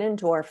to get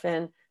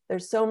endorphin.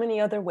 There's so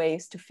many other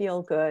ways to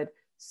feel good.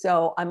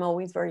 So I'm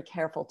always very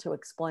careful to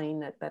explain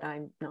that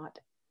I'm not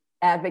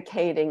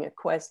advocating a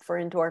quest for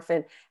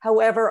endorphin.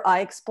 However,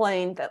 I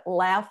explained that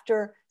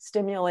laughter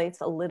stimulates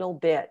a little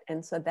bit.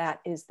 And so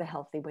that is the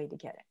healthy way to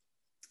get it.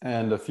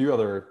 And a few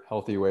other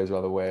healthy ways,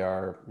 by the way,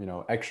 are,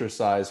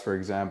 exercise, for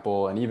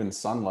example, and even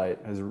sunlight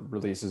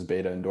releases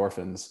beta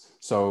endorphins.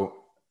 So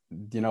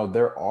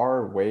there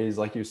are ways,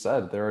 like you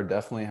said, there are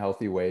definitely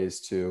healthy ways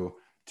to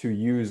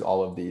use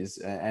all of these,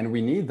 and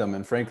we need them.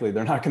 And frankly,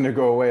 they're not going to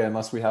go away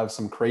unless we have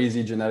some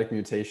crazy genetic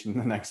mutation in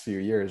the next few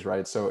years,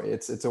 right? So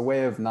it's a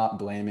way of not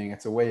blaming.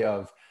 It's a way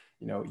of,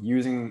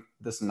 using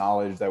this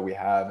knowledge that we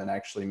have and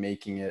actually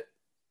making it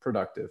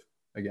productive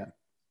again.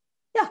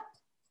 Yeah.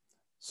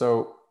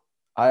 So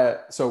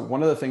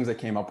one of the things that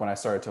came up when I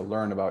started to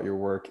learn about your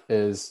work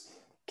is,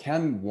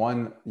 can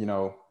one,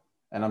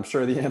 and I'm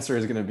sure the answer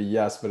is going to be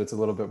yes, but it's a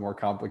little bit more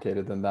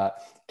complicated than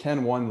that.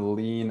 Can one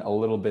lean a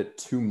little bit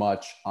too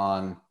much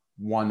on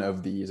one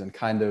of these and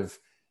kind of,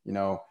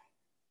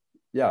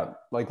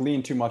 like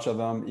lean too much of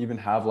them, even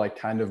have like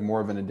kind of more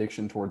of an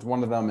addiction towards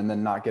one of them and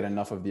then not get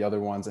enough of the other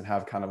ones and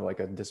have kind of like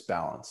a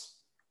disbalance?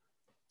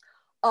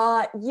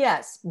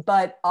 Yes,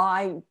 but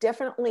I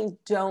definitely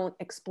don't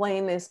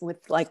explain this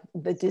with like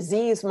the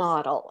disease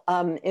model.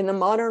 In the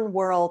modern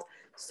world,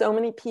 so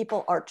many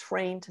people are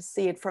trained to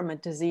see it from a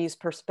disease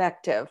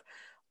perspective,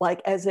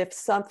 like as if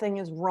something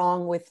is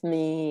wrong with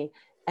me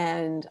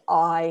and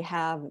I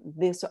have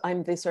this,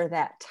 I'm this or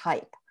that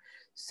type.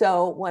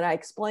 So what I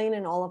explain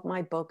in all of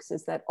my books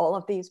is that all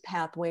of these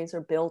pathways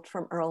are built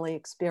from early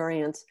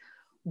experience.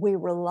 We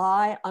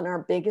rely on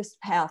our biggest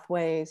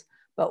pathways,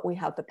 but we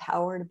have the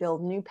power to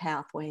build new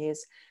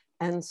pathways.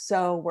 And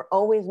so we're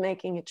always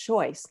making a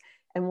choice.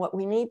 And what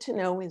we need to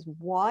know is,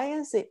 why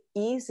is it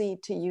easy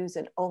to use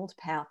an old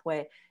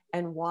pathway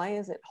and why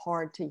is it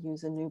hard to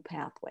use a new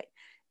pathway?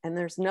 And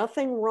there's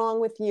nothing wrong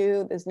with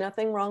you, there's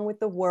nothing wrong with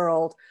the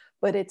world,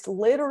 but it's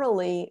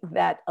literally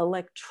that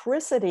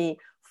electricity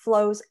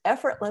flows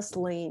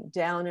effortlessly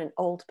down an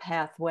old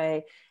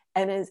pathway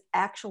and is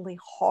actually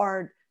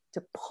hard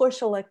to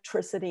push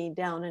electricity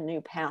down a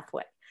new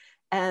pathway.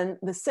 And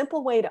the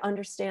simple way to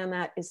understand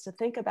that is to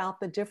think about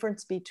the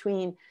difference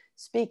between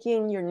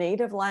speaking your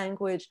native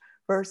language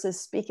versus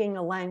speaking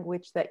a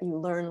language that you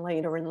learn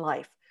later in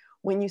life.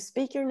 When you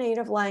speak your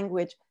native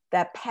language,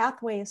 that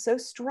pathway is so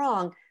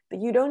strong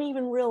that you don't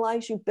even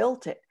realize you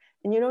built it.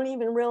 And you don't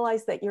even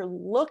realize that you're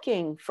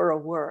looking for a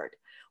word.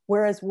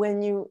 Whereas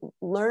when you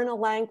learn a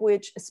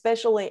language,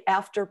 especially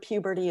after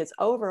puberty is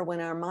over, when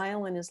our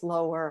myelin is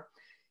lower,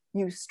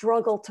 you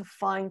struggle to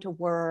find a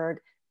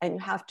word and you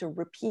have to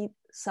repeat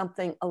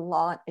something a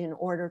lot in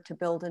order to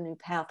build a new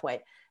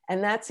pathway.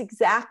 And that's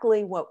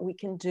exactly what we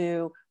can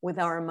do with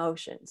our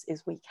emotions,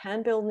 is we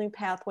can build new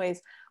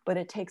pathways, but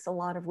it takes a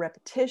lot of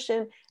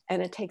repetition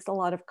and it takes a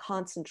lot of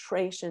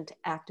concentration to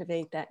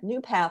activate that new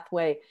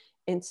pathway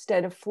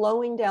instead of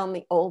flowing down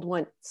the old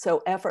one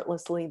so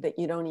effortlessly that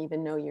you don't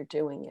even know you're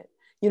doing it.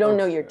 You don't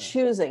know you're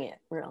choosing it,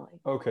 really.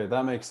 Okay,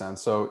 that makes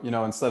sense. So,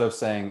 instead of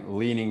saying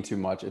leaning too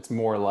much, it's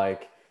more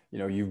like,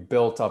 you've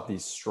built up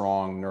these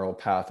strong neural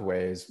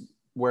pathways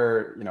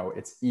where,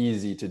 it's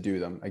easy to do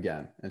them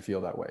again and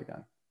feel that way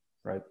again,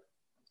 right?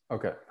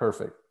 Okay,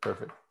 perfect.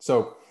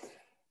 So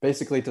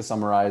basically, to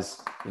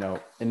summarize,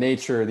 in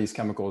nature, these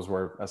chemicals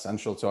were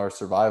essential to our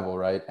survival,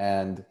 right?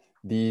 And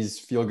these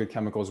feel-good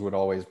chemicals would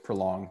always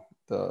prolong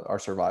our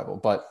survival.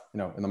 But,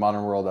 in the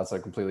modern world, that's a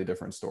completely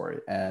different story.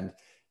 And,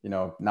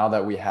 now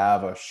that we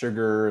have a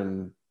sugar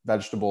and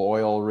vegetable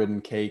oil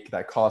ridden cake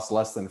that costs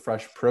less than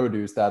fresh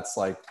produce, that's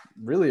like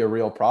really a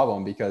real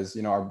problem, because,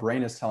 our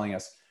brain is telling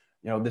us,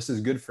 this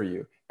is good for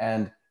you.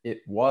 And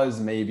it was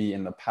maybe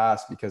in the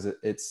past because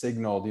it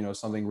signaled,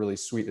 something really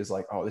sweet is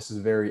like, oh, this is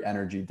very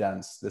energy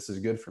dense, this is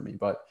good for me.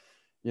 But,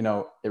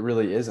 it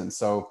really isn't.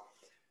 So,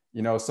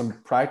 some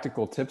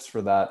practical tips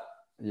for that,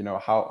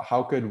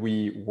 how could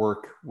we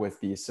work with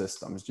these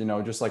systems,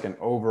 just like an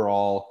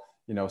overall,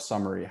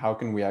 summary, how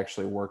can we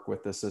actually work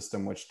with the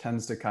system, which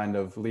tends to kind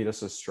of lead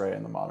us astray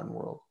in the modern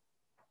world?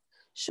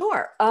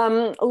 Sure.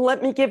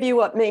 Let me give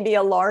you maybe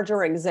a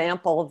larger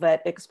example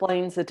that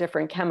explains the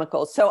different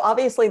chemicals. So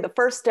obviously the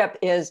first step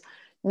is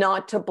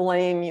not to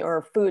blame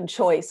your food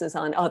choices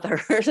on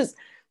others.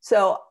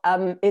 So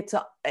it's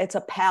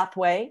a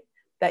pathway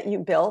that you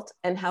built,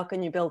 and how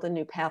can you build a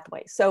new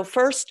pathway? So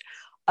first,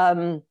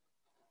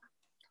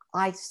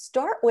 I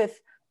start with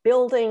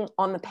building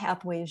on the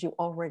pathways you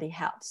already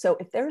have. So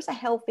if there's a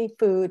healthy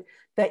food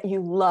that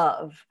you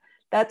love,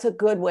 that's a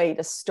good way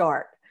to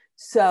start.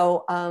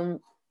 So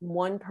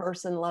one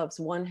person loves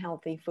one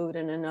healthy food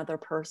and another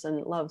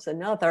person loves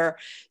another.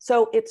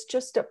 So it's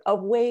just a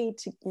way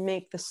to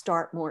make the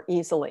start more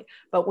easily,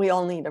 but we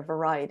all need a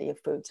variety of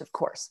foods, of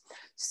course.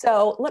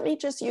 So let me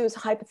just use a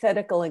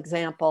hypothetical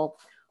example.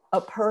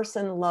 A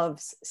person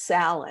loves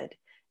salad,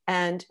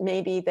 and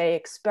maybe they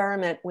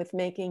experiment with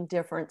making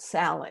different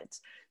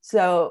salads.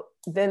 So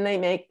then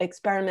they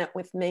experiment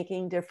with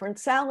making different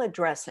salad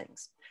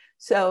dressings.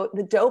 So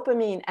the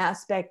dopamine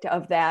aspect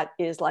of that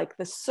is like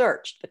the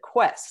search, the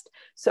quest.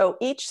 So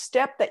each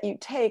step that you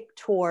take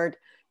toward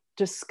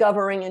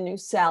discovering a new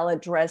salad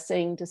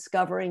dressing,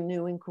 discovering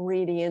new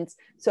ingredients,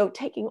 so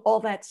taking all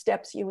that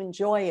steps, you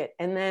enjoy it.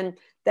 And then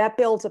that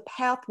builds a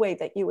pathway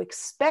that you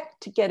expect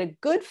to get a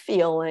good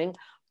feeling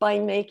by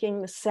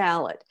making the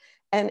salad.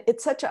 And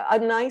it's such a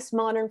nice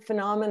modern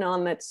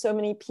phenomenon that so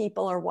many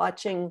people are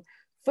watching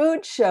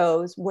food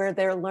shows where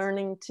they're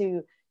learning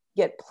to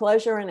get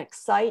pleasure and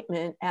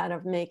excitement out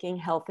of making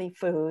healthy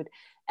food.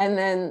 And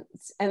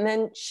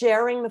then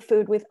sharing the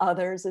food with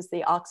others is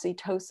the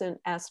oxytocin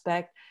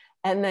aspect.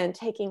 And then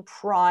taking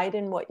pride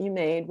in what you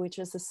made, which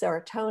is the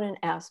serotonin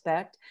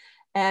aspect.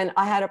 And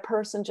I had a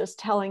person just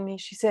telling me,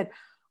 she said,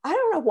 I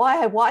don't know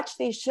why I watch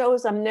these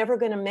shows. I'm never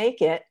going to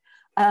make it.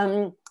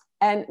 And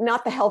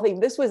not the healthy,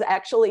 this was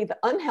actually the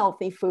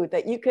unhealthy food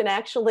that you can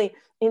actually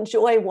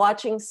enjoy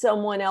watching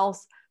someone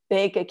else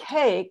bake a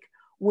cake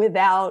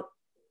without,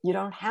 you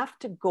don't have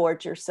to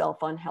gorge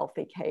yourself on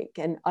healthy cake.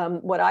 And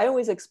what I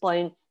always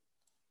explain,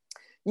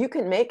 you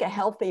can make a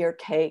healthier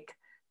cake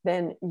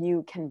than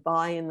you can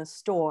buy in the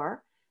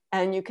store.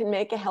 And you can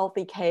make a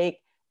healthy cake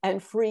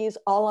and freeze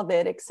all of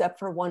it except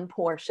for one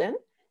portion.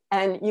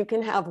 And you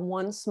can have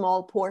one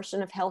small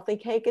portion of healthy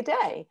cake a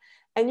day.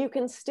 And you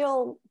can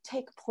still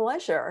take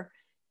pleasure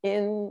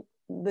in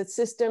the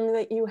system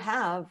that you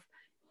have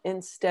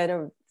instead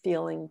of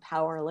feeling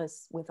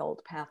powerless with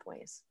old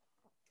pathways.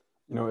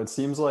 You know, it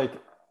seems like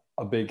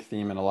a big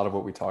theme in a lot of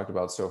what we talked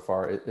about so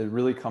far, it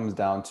really comes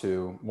down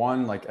to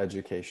one, like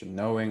education,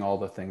 knowing all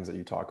the things that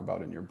you talk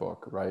about in your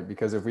book, right?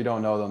 Because if we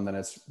don't know them, then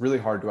it's really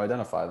hard to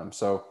identify them.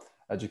 So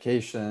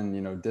education,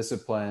 you know,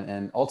 discipline,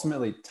 and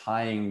ultimately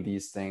tying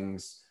these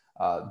things,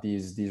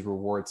 these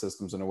reward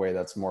systems in a way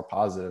that's more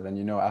positive. And,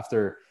 you know,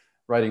 after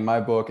writing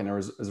my book and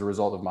as a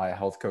result of my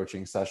health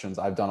coaching sessions,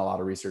 I've done a lot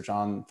of research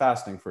on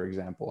fasting, for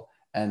example.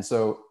 And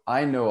so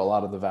I know a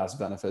lot of the vast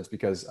benefits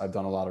because I've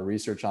done a lot of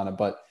research on it,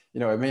 but you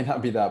know, it may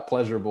not be that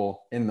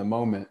pleasurable in the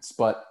moments,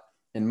 but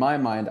in my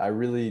mind, I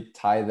really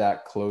tie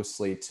that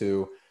closely to,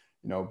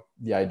 you know,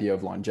 the idea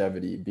of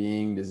longevity,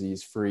 being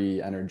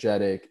disease-free,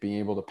 energetic, being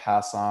able to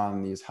pass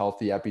on these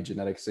healthy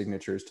epigenetic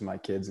signatures to my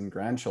kids and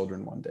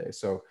grandchildren one day.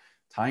 So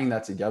tying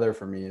that together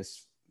for me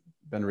has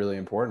been really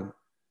important.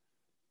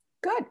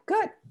 Good,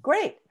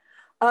 great.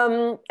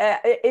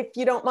 If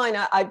you don't mind,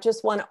 I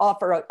just want to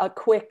offer a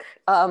quick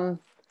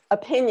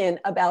opinion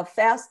about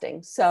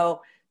fasting.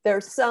 So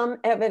there's some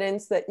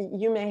evidence that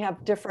you may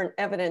have different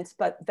evidence,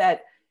 but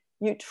that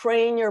you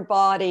train your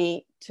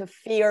body to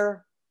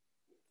fear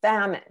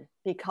famine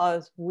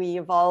because we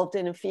evolved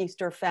in a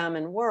feast or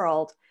famine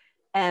world.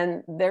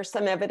 And there's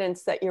some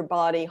evidence that your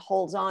body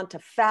holds on to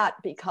fat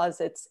because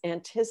it's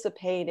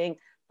anticipating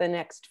the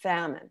next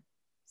famine.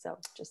 So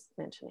just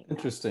mentioning.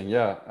 Interesting.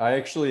 Yeah. I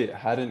actually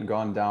hadn't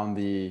gone down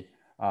the,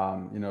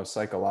 you know,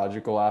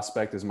 psychological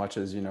aspect as much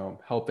as, you know,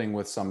 helping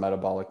with some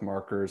metabolic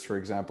markers, for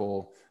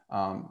example,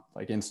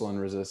 like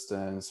insulin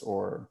resistance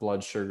or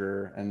blood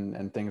sugar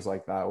and things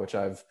like that, which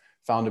I've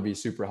found to be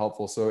super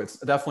helpful. So it's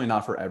definitely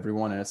not for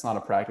everyone. And it's not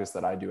a practice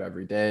that I do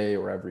every day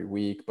or every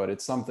week, but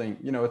it's something,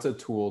 you know, it's a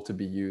tool to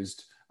be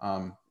used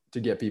to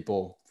get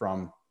people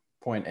from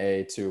point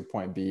A to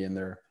point B in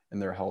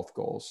their health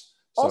goals.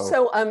 So,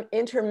 also,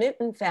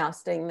 intermittent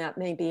fasting, that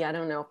may be, I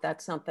don't know if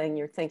that's something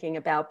you're thinking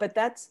about, but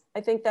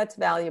I think that's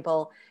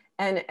valuable.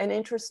 And an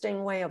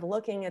interesting way of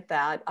looking at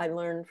that, I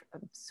learned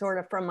sort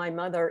of from my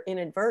mother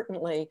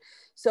inadvertently.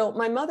 So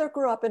my mother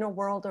grew up in a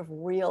world of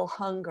real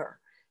hunger.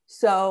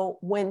 So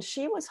when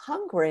she was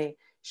hungry,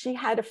 she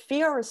had a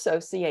fear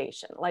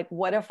association. Like,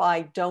 what if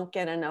I don't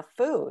get enough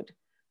food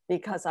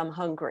because I'm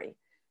hungry?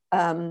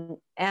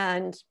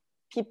 And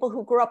people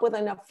who grew up with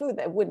enough food,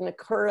 that wouldn't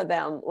occur to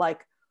them,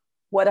 like,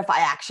 what if I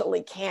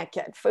actually can't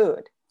get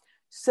food?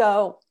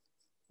 So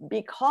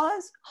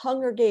because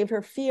hunger gave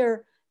her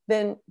fear,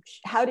 then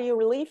how do you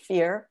relieve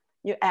fear?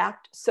 You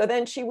act. So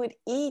then she would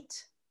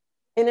eat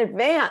in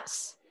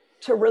advance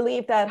to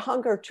relieve that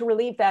hunger, to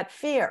relieve that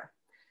fear.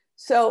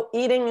 So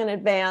eating in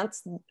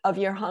advance of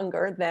your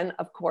hunger then,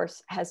 of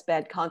course, has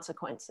bad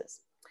consequences.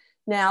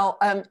 Now,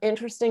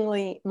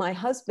 interestingly, my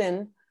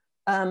husband,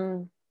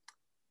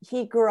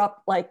 he grew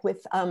up like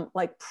with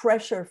like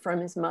pressure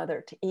from his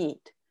mother to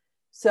eat.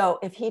 So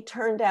if he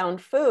turned down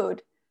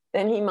food,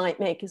 then he might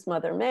make his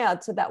mother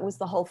mad. So that was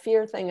the whole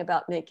fear thing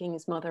about making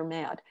his mother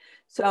mad.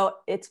 So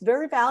it's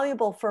very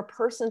valuable for a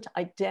person to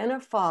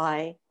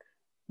identify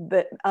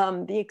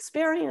the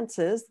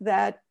experiences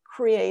that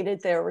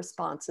created their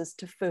responses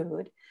to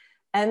food.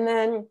 And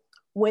then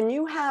when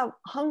you have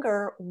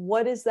hunger,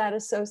 what is that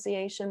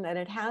association that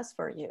it has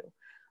for you?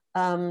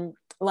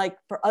 Like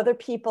for other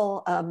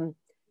people,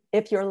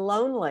 if you're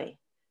lonely,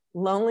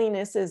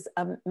 loneliness is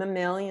a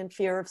mammalian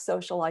fear of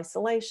social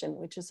isolation,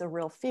 which is a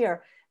real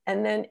fear.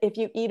 And then if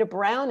you eat a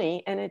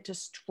brownie and it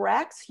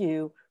distracts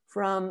you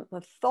from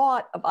the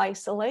thought of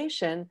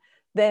isolation,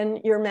 then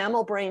your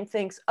mammal brain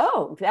thinks,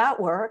 oh, that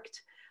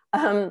worked.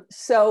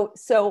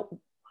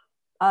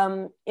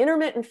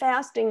 Intermittent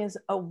fasting is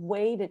a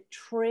way to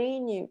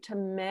train you to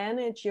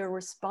manage your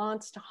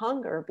response to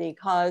hunger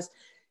because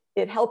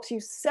it helps you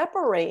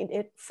separate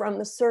it from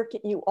the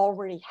circuit you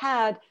already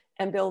had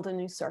and build a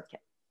new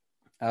circuit.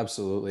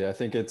 Absolutely. I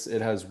think it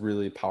has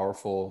really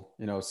powerful,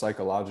 you know,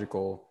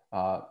 psychological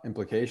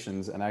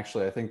implications. And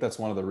actually, I think that's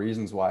one of the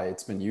reasons why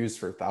it's been used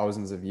for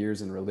thousands of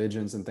years in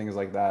religions and things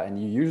like that.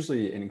 And you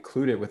usually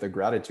include it with a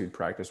gratitude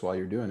practice while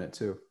you're doing it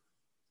too.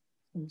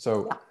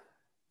 So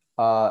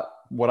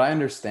what I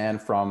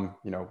understand from,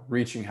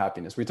 reaching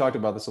happiness, we talked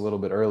about this a little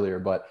bit earlier,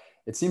 but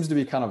it seems to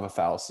be kind of a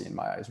fallacy in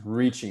my eyes,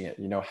 reaching it,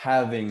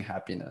 having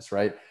happiness,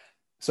 right?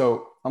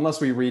 So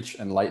unless we reach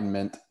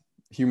enlightenment,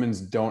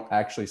 humans don't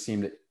actually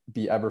seem to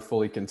be ever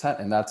fully content.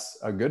 And that's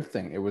a good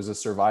thing. It was a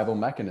survival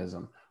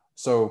mechanism.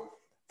 So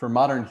for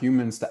modern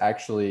humans to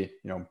actually,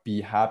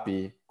 be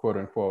happy, quote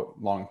unquote,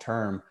 long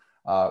term,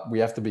 we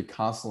have to be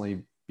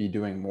constantly be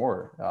doing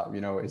more.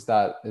 Is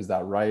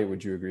that right?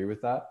 Would you agree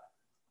with that?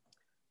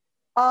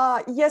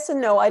 Yes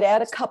and no. I'd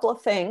add a couple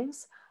of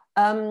things.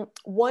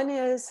 One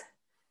is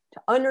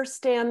to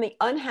understand the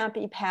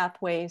unhappy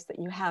pathways that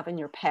you have in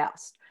your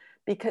past,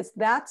 because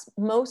that's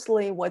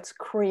mostly what's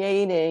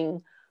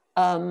creating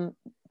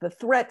the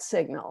threat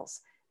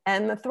signals.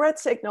 And the threat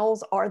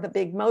signals are the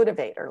big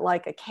motivator,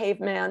 like a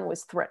caveman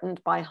was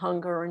threatened by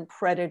hunger and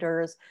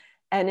predators.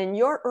 And in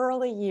your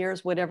early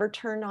years, whatever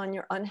turned on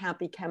your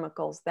unhappy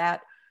chemicals,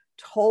 that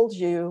told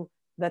you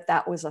that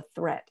that was a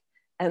threat.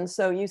 And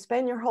so you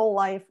spend your whole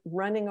life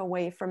running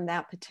away from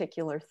that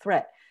particular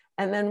threat.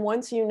 And then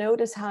once you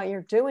notice how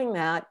you're doing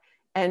that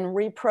and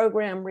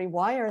reprogram,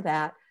 rewire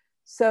that,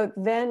 so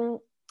then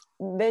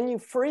you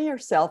free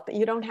yourself, but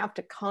you don't have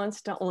to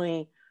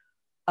constantly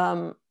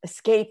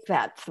escape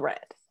that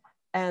threat.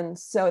 And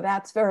so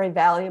that's very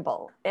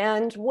valuable.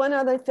 And one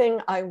other thing,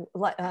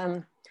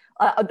 the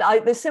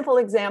simple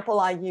example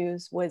I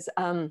use was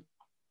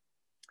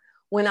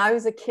when I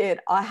was a kid,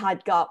 I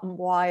had gotten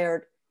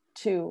wired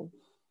to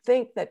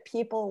think that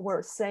people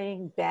were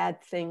saying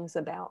bad things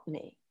about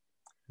me.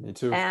 Me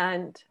too.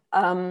 And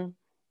when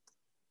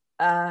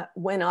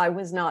I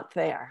was not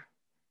there.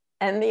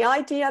 And the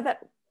idea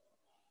that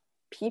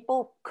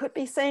people could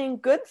be saying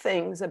good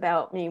things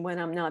about me when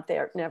I'm not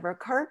there never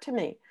occurred to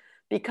me,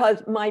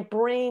 because my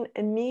brain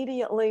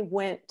immediately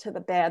went to the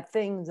bad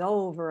things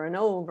over and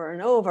over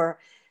and over.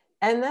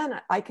 And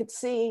then I could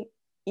see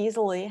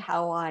easily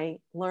how I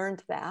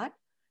learned that.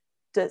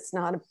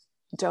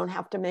 Don't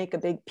have to make a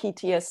big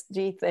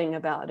PTSD thing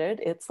about it.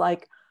 It's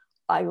like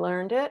I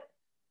learned it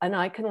and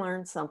I can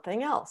learn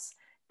something else.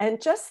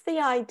 And just the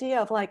idea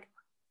of like,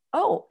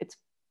 oh, it's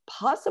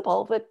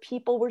possible that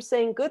people were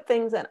saying good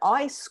things and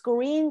I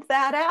screened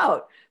that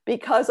out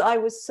because I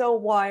was so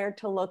wired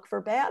to look for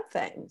bad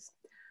things.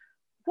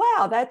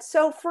 Wow, that's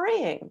so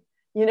freeing,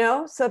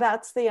 So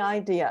that's the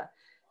idea.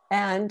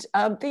 And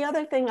the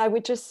other thing I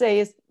would just say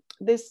is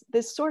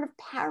this sort of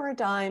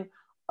paradigm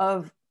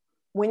of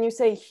when you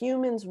say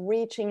humans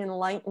reaching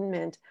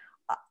enlightenment,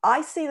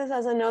 I see this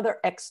as another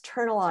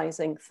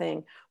externalizing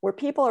thing where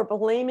people are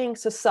blaming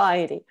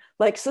society.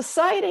 Like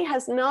society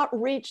has not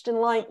reached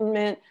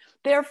enlightenment,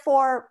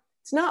 therefore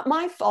it's not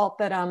my fault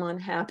that I'm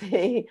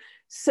unhappy.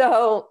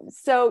 So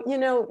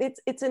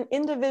it's an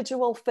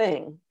individual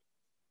thing.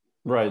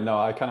 Right. No,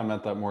 I kind of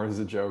meant that more as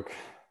a joke.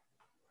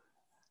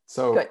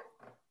 So, good.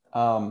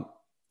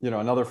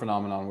 Another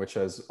phenomenon which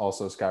has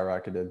also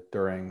skyrocketed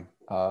during,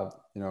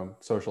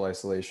 social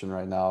isolation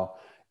right now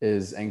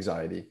is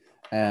anxiety.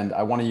 And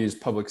I want to use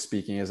public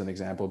speaking as an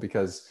example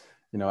because,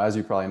 as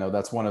you probably know,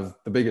 that's one of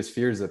the biggest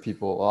fears that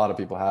a lot of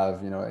people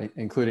have,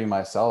 including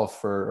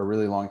myself. For a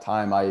really long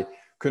time, I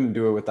couldn't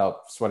do it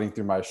without sweating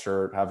through my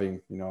shirt,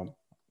 having,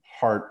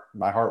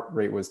 my heart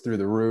rate was through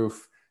the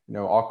roof,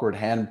 awkward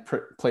hand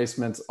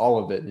placements, all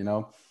of it,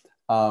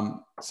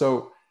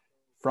 So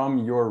from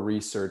your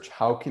research,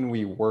 how can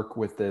we work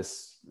with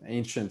this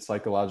ancient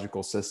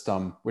psychological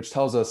system, which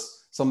tells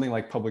us something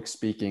like public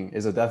speaking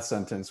is a death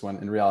sentence when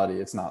in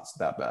reality, it's not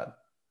that bad?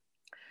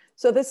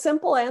 So the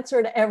simple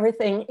answer to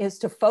everything is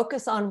to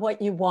focus on what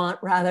you want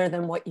rather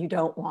than what you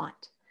don't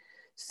want.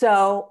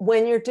 So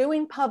when you're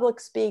doing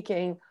public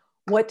speaking,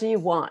 what do you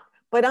want?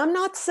 But I'm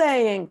not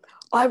saying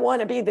I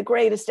want to be the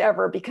greatest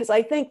ever, because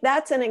I think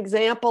that's an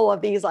example of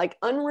these like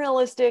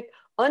unrealistic,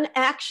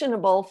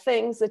 unactionable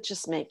things that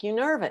just make you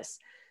nervous.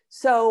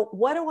 So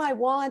what do I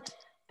want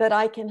that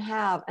I can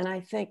have? And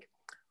I think,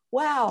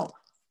 wow,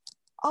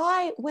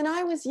 when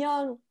I was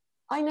young,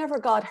 I never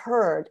got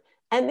heard.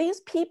 And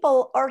these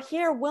people are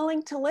here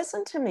willing to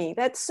listen to me.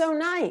 That's so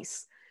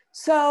nice.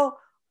 So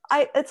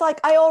it's like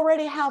I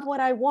already have what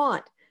I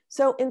want.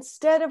 So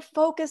instead of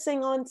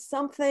focusing on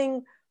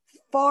something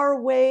far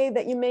away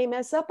that you may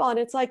mess up on,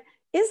 it's like,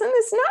 isn't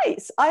this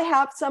nice? I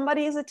have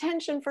somebody's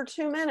attention for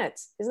 2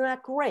 minutes. Isn't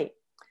that great?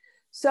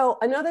 So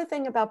another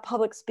thing about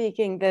public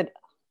speaking that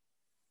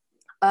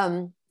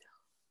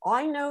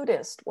I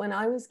noticed when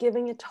I was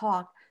giving a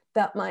talk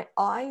that my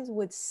eyes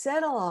would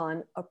settle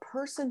on a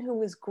person who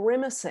was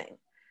grimacing.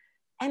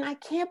 And I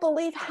can't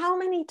believe how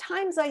many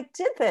times I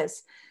did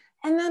this.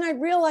 And then I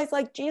realized,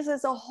 like,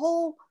 Jesus, a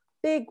whole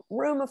big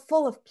room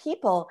full of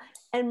people,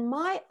 and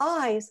my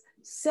eyes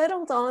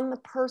settled on the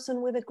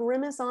person with a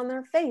grimace on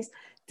their face.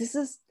 This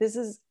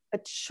is a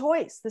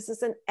choice. This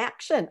is an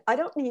action. I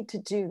don't need to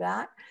do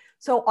that.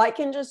 So I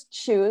can just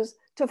choose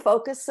to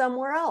focus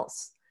somewhere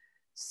else.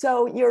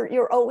 So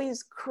you're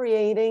always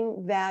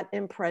creating that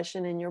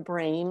impression in your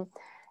brain.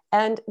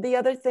 And the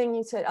other thing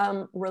you said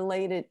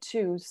related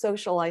to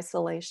social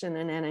isolation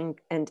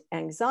and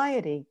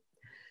anxiety.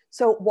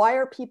 So why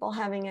are people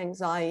having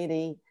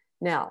anxiety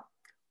Now,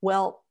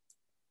 well,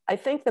 I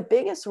think the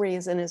biggest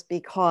reason is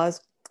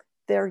because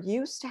they're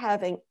used to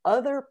having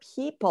other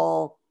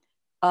people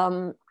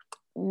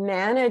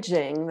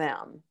managing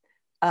them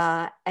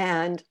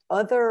and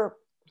other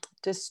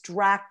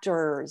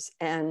distractors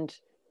and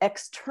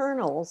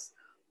externals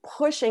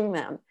pushing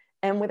them.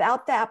 And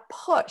without that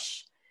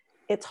push,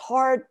 it's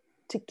hard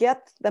to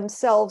get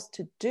themselves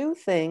to do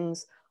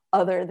things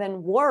other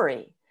than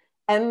worry.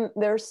 And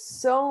there's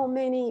so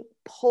many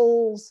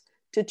pulls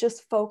to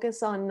just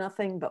focus on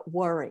nothing but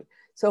worry.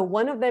 So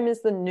one of them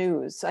is the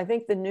news. I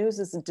think the news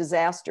is a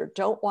disaster.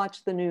 Don't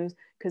watch the news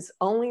because it's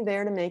only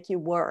there to make you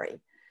worry.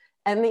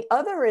 And the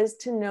other is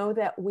to know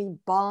that we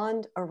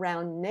bond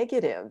around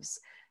negatives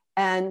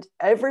and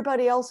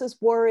everybody else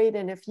is worried.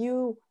 And if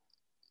you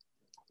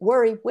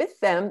worry with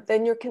them,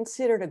 then you're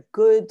considered a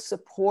good,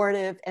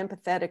 supportive,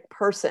 empathetic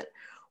person.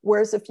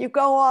 Whereas if you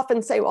go off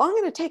and say, well, I'm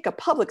going to take a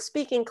public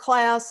speaking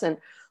class and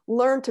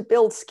learn to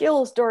build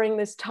skills during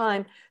this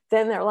time,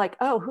 then they're like,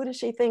 oh, who does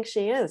she think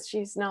she is?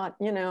 She's not,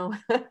 you know.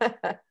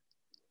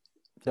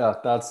 Yeah,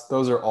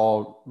 those are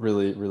all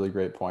really, really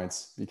great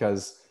points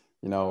because,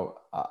 you know,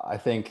 I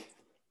think,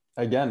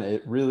 again,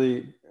 it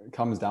really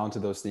comes down to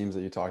those themes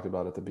that you talked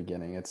about at the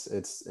beginning.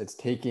 It's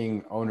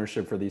taking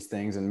ownership for these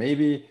things. And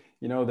maybe,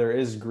 you know, there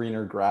is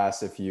greener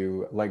grass if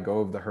you let go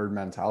of the herd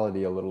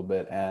mentality a little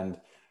bit. And,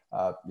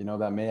 you know,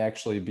 that may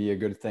actually be a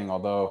good thing.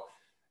 Although,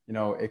 you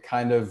know, it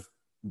kind of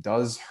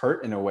does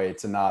hurt in a way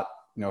to not,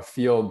 you know,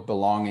 feel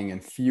belonging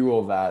and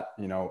fuel that,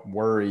 you know,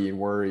 worry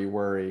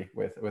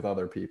with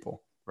other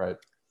people. Right.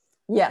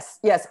 Yes,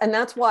 yes. And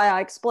that's why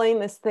I explain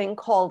this thing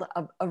called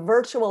a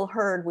virtual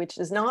herd, which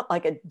is not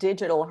like a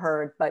digital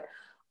herd, but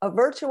a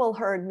virtual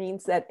herd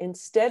means that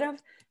instead of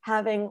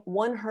having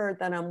one herd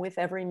that I'm with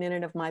every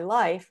minute of my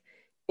life,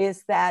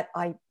 is that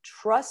I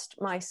trust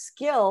my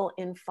skill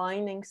in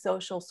finding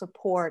social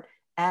support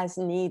as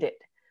needed.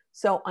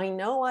 So I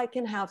know I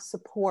can have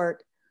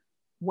support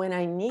when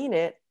I need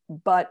it,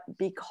 but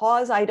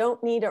because I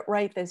don't need it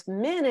right this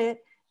minute,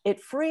 it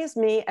frees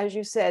me, as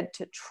you said,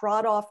 to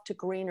trot off to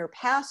greener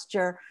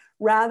pasture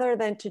rather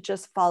than to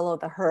just follow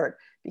the herd.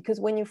 Because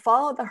when you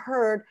follow the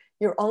herd,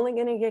 you're only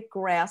going to get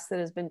grass that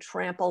has been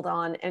trampled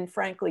on and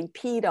frankly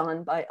peed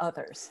on by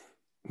others.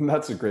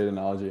 That's a great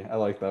analogy. I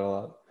like that a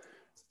lot.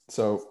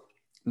 So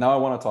now I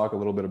want to talk a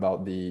little bit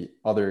about the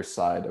other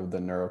side of the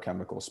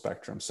neurochemical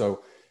spectrum.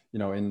 So, you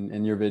know,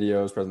 in your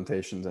videos,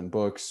 presentations, and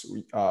books,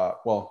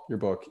 well, your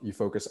book, you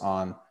focus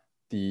on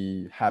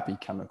the happy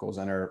chemicals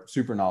and are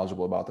super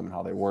knowledgeable about them and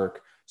how they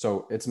work.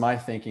 So it's my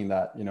thinking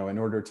that, you know, in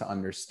order to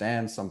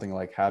understand something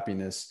like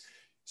happiness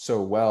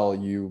so well,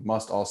 you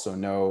must also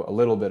know a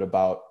little bit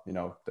about, you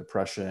know,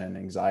 depression,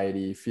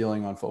 anxiety,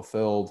 feeling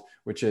unfulfilled,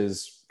 which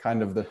is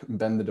kind of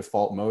been the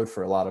default mode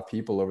for a lot of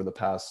people over the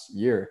past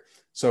year.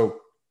 So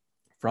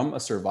from a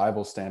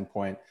survival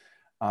standpoint,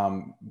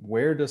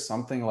 where does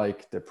something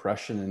like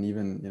depression and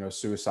even, you know,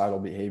 suicidal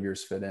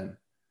behaviors fit in?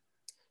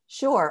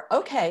 Sure.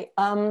 Okay.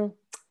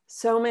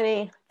 So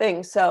many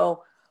things.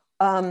 So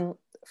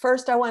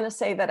first, I want to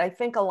say that I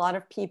think a lot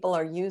of people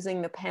are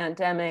using the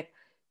pandemic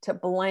to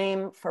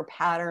blame for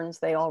patterns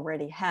they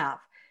already have.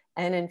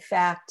 And in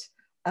fact,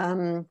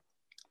 our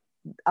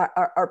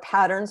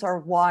patterns are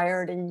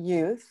wired in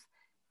youth.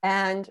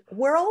 And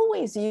we're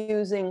always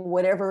using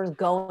whatever's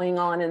going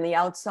on in the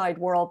outside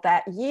world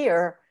that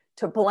year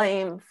to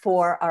blame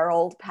for our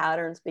old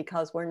patterns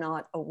because we're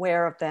not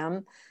aware of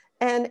them.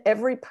 And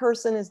every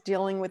person is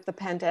dealing with the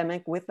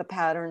pandemic with the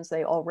patterns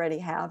they already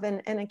have.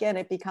 And again,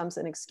 it becomes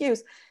an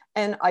excuse.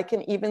 And I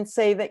can even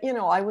say that, you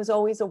know, I was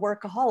always a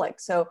workaholic.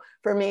 So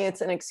for me, it's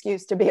an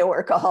excuse to be a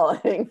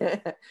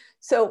workaholic.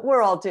 So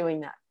we're all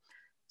doing that.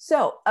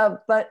 So,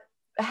 but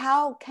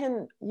how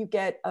can you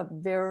get a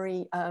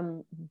very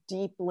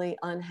deeply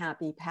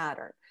unhappy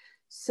pattern?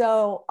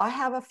 So I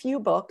have a few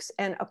books,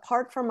 and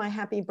apart from my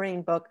Happy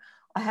Brain book,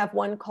 I have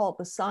one called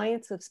The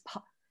Science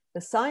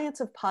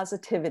of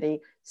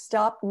Positivity,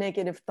 Stop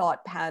Negative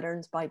Thought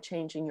Patterns by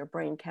Changing Your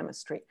Brain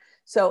Chemistry.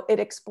 So it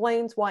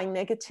explains why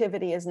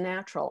negativity is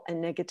natural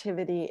and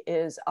negativity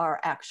is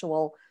our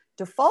actual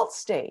default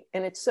state.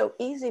 And it's so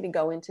easy to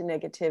go into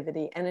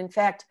negativity. And in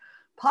fact,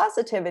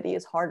 positivity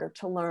is harder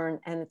to learn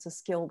and it's a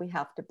skill we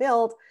have to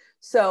build.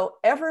 So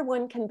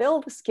everyone can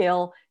build a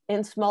skill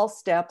in small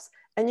steps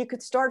and you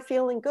could start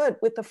feeling good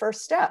with the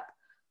first step.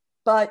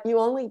 But you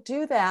only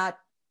do that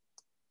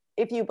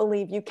if you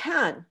believe you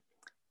can.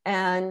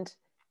 And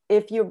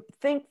if you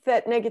think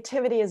that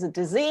negativity is a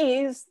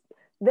disease,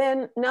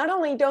 then not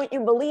only don't you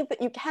believe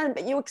that you can,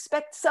 but you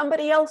expect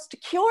somebody else to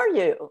cure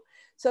you.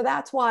 So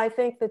that's why I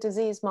think the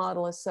disease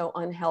model is so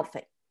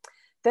unhealthy.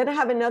 Then I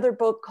have another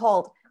book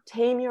called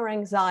Tame Your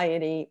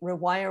Anxiety,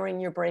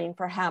 Rewiring Your Brain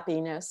for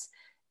Happiness.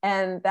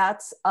 And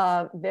that's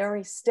a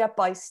very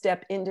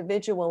step-by-step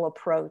individual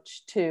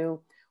approach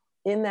to,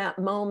 in that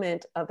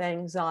moment of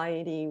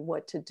anxiety,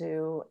 what to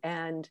do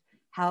and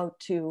how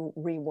to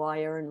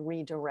rewire and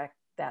redirect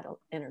that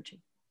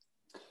energy.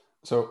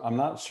 So I'm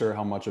not sure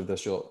how much of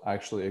this you'll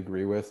actually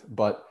agree with,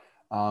 but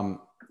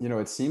you know,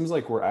 it seems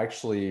like we're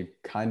actually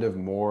kind of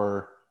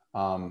more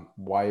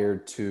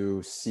wired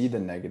to see the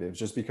negatives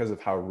just because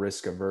of how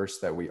risk averse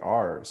that we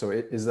are. So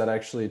is that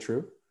actually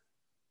true?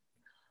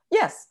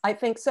 Yes, I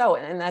think so.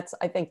 And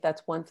I think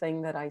that's one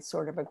thing that I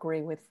sort of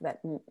agree with that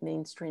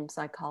mainstream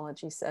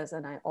psychology says,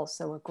 and I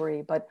also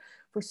agree. But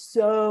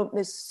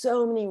there's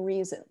so many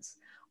reasons.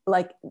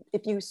 Like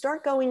if you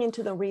start going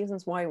into the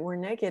reasons why we're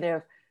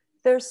negative,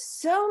 there's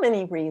so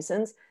many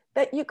reasons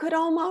that you could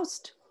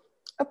almost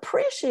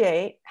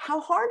appreciate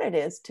how hard it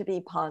is to be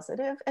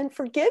positive and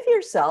forgive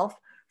yourself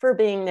for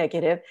being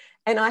negative.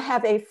 And I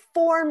have a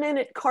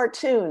 4-minute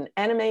cartoon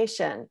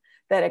animation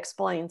that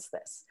explains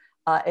this.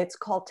 It's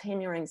called Tame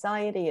Your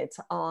Anxiety. It's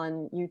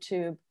on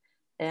YouTube.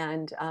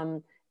 And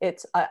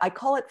I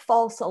call it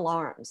false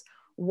alarms,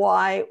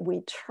 why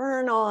we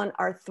turn on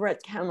our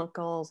threat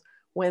chemicals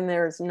when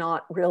there's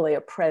not really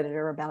a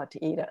predator about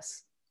to eat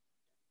us.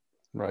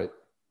 Right,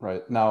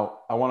 right. Now,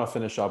 I want to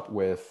finish up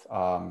with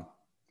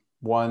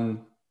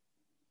one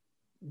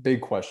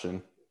big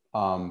question,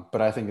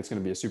 but I think it's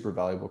going to be a super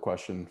valuable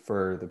question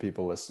for the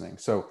people listening.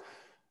 So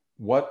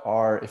what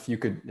are, if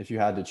you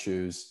had to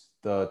choose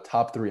the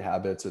top 3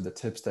 habits or the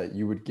tips that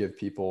you would give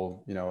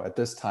people, at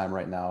this time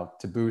right now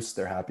to boost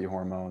their happy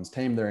hormones,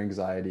 tame their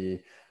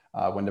anxiety,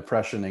 when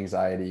depression,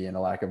 anxiety, and a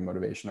lack of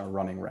motivation are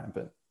running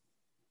rampant?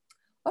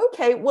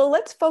 Okay, well,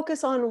 let's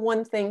focus on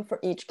one thing for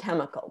each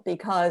chemical,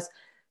 because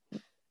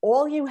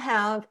all you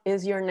have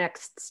is your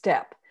next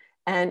step.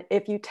 And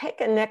if you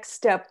take a next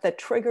step that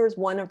triggers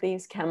one of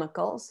these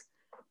chemicals,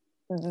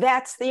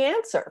 that's the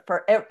answer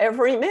for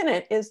every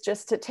minute, is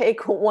just to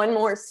take one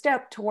more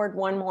step toward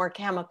one more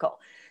chemical.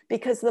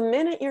 Because the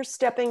minute you're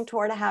stepping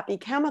toward a happy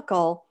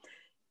chemical,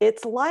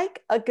 it's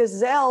like a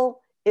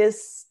gazelle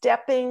is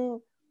stepping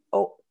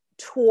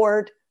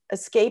toward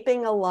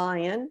escaping a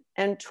lion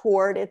and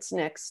toward its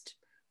next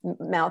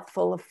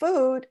mouthful of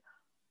food,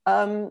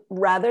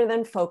 rather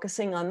than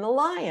focusing on the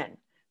lion.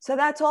 So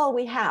that's all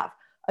we have.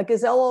 A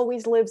gazelle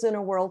always lives in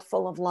a world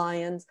full of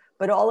lions,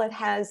 but all it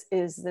has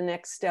is the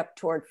next step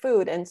toward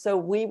food. And so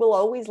we will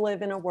always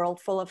live in a world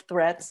full of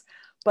threats.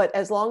 But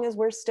as long as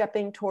we're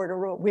stepping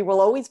toward we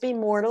will always be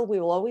mortal. We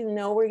will always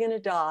know we're going to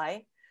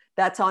die.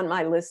 That's on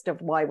my list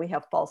of why we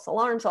have false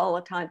alarms all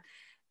the time.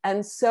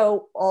 And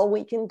so all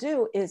we can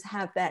do is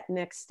have that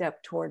next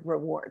step toward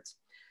rewards.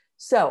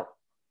 So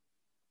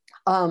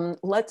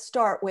let's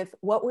start with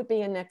what would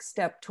be a next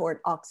step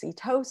toward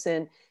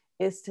oxytocin,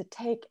 is to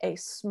take a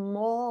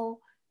small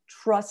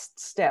trust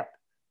step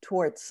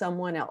towards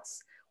someone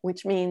else,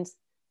 which means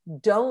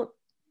don't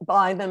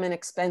buy them an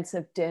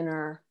expensive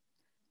dinner.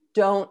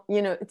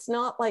 It's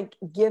not like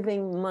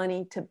giving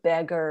money to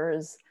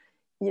beggars.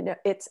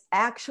 It's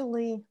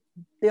actually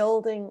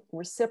building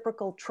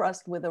reciprocal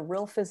trust with a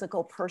real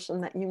physical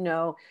person that you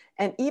know,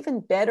 and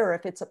even better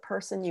if it's a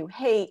person you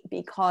hate,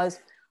 because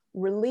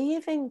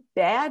relieving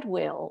bad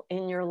will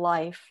in your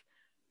life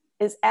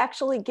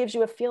actually gives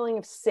you a feeling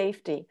of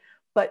safety.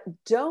 But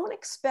don't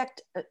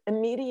expect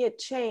immediate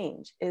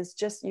change. Is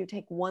just you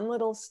take one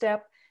little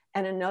step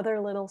and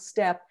another little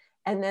step,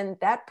 and then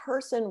that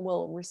person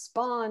will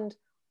respond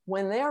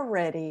when they're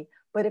ready.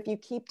 But if you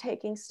keep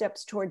taking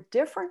steps toward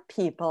different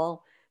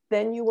people,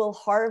 then you will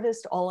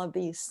harvest all of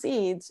these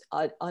seeds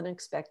at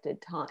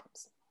unexpected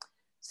times.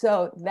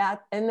 So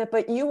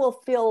but you will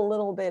feel a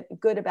little bit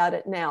good about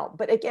it now.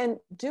 But again,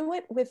 do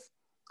it with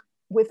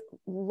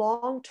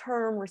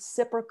long-term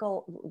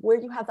reciprocal, where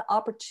you have the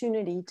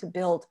opportunity to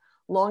build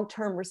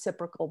long-term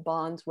reciprocal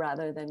bonds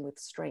rather than with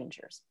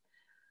strangers.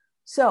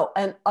 So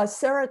a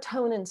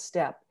serotonin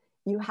step,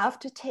 you have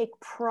to take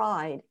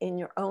pride in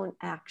your own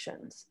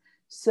actions.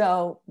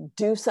 So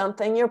do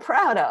something you're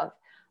proud of.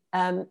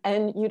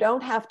 And you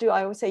don't have to,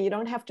 I always say, you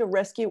don't have to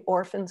rescue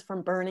orphans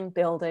from burning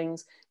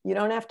buildings. You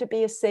don't have to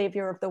be a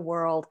savior of the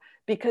world,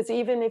 because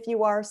even if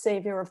you are a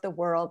savior of the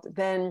world,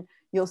 then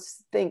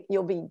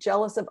you'll be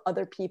jealous of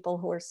other people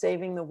who are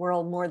saving the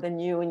world more than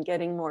you and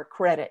getting more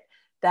credit.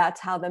 That's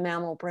how the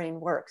mammal brain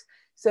works.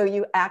 So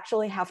you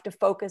actually have to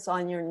focus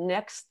on your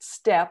next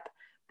step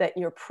that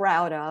you're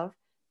proud of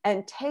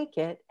and take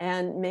it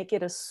and make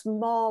it a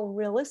small,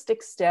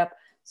 realistic step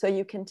so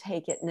you can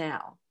take it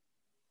now.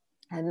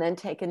 And then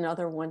take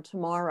another one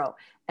tomorrow.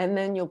 And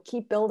then you'll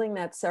keep building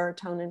that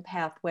serotonin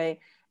pathway,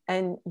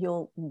 and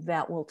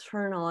that will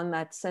turn on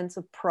that sense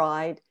of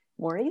pride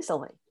more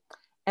easily.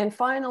 And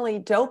finally,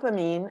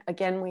 dopamine.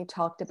 Again, we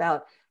talked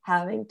about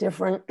having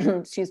different,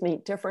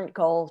 different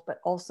goals,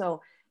 but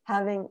also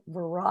having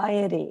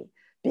variety,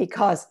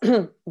 because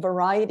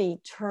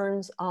variety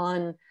turns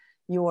on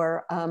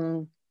your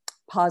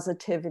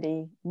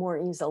positivity more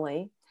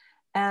easily.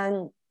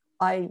 And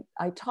I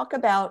talk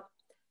about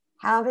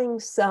having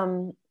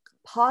some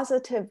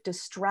positive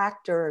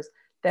distractors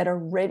that are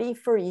ready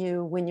for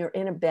you when you're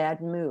in a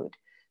bad mood.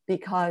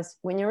 Because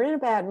when you're in a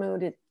bad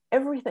mood,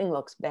 everything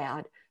looks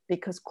bad,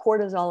 because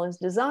cortisol is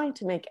designed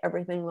to make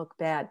everything look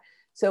bad.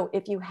 So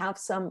if you have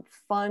some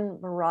fun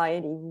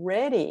variety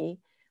ready,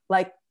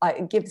 like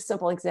I give a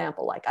simple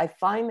example, like I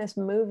find this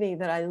movie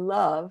that I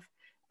love,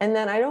 and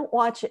then I don't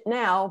watch it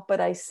now,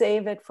 but I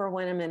save it for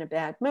when I'm in a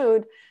bad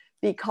mood,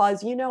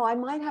 because I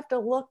might have to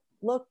look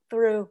look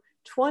through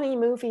 20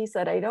 movies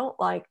that I don't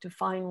like to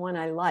find one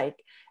I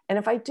like. And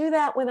if I do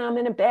that when I'm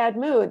in a bad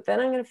mood, then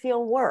I'm going to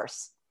feel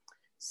worse.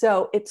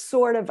 So it's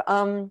sort of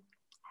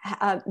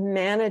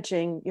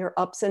managing your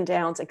ups and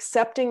downs,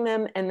 accepting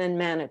them, and then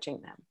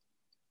managing them.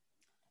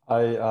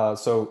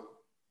 So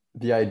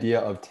the idea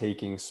of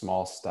taking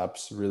small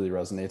steps really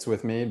resonates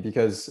with me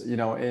because, you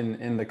know,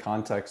 in the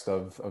context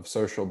of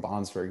social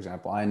bonds, for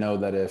example, I know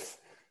that if,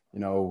 you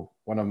know,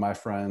 one of my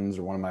friends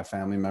or one of my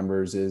family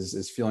members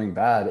is feeling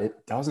bad,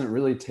 it doesn't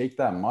really take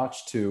that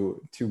much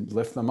to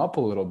lift them up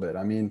a little bit.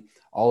 I mean,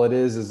 all it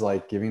is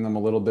like giving them a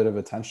little bit of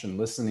attention,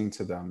 listening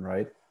to them,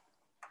 right?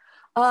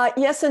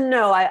 Yes and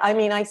no. I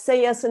mean, I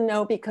say yes and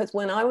no because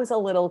when I was a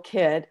little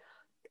kid,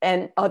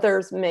 and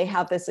others may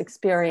have this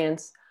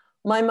experience,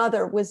 my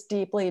mother was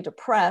deeply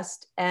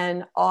depressed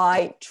and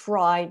I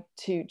tried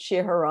to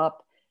cheer her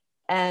up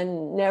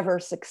and never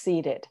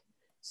succeeded.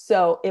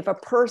 So if a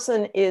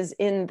person is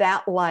in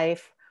that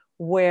life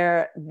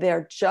where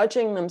they're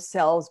judging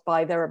themselves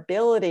by their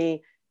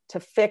ability to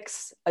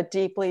fix a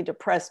deeply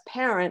depressed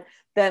parent,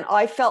 then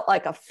I felt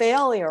like a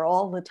failure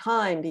all the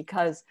time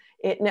because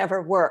it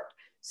never worked.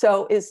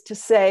 So is to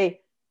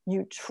say,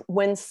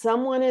 when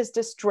someone is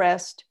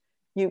distressed,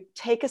 you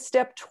take a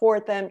step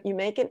toward them, you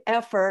make an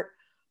effort,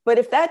 but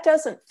if that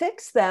doesn't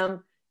fix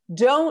them,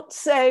 don't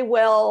say,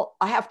 well,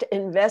 I have to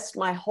invest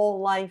my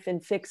whole life in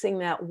fixing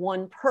that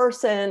one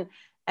person,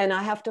 and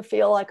I have to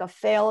feel like a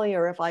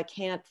failure if I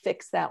can't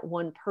fix that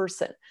one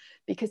person,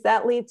 because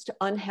that leads to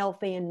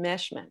unhealthy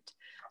enmeshment.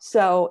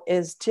 So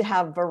is to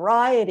have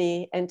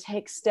variety and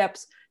take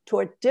steps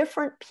toward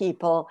different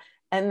people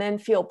and then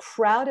feel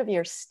proud of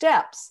your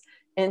steps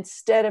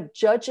instead of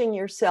judging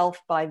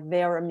yourself by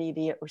their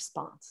immediate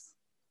response.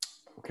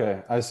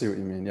 Okay, I see what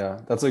you mean. Yeah,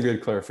 that's a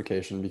good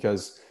clarification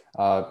because,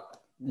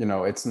 you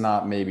know, it's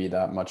not maybe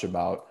that much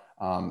about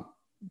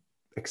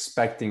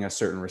expecting a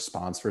certain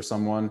response for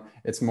someone.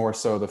 It's more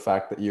so the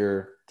fact that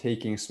you're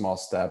taking small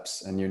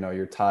steps and, you know,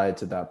 you're tied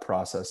to that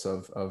process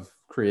of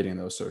creating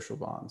those social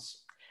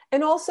bonds.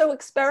 And also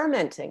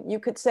experimenting. You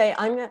could say,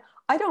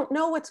 I don't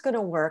know what's going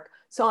to work,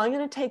 so I'm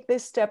going to take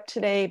this step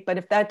today, but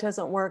if that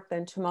doesn't work,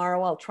 then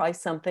tomorrow I'll try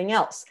something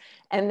else.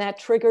 And that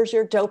triggers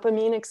your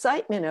dopamine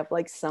excitement of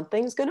like,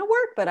 something's going to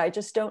work, but I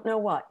just don't know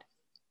what.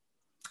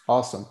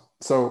 Awesome.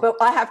 So, but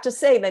I have to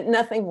say that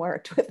nothing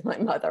worked with my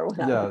mother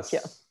when I was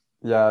young.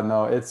 Yeah,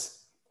 no,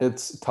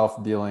 it's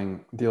tough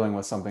dealing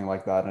with something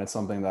like that. And it's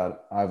something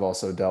that I've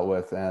also dealt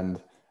with. And,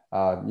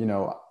 you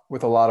know,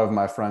 with a lot of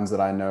my friends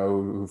that I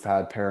know who've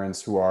had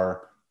parents who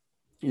are,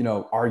 you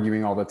know,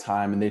 arguing all the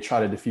time and they try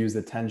to diffuse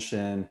the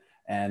tension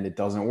and it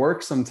doesn't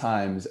work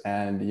sometimes.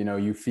 And, you know,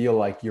 you feel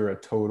like you're a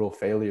total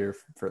failure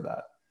for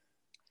that.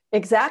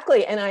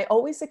 Exactly. And I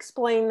always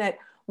explain that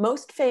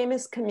most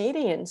famous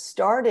comedians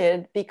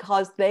started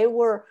because they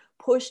were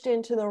pushed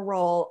into the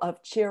role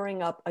of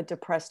cheering up a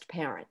depressed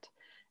parent.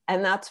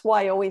 And that's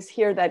why I always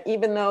hear that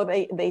even though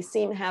they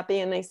seem happy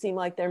and they seem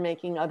like they're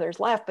making others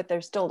laugh, but they're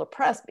still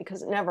depressed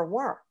because it never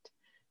worked.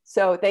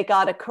 So they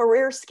got a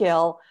career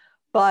skill,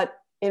 but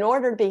in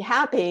order to be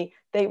happy,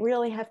 they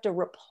really have to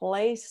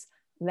replace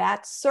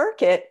that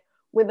circuit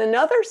with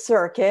another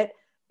circuit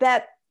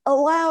that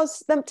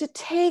allows them to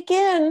take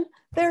in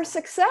their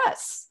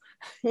success.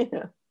 You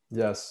know?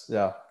 Yes.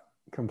 Yeah.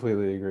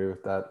 Completely agree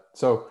with that.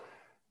 So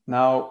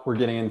now we're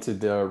getting into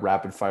the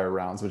rapid fire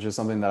rounds, which is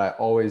something that I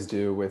always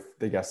do with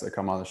the guests that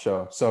come on the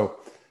show. So,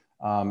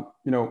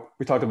 you know,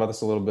 we talked about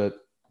this a little bit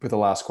with the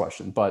last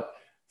question, but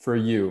for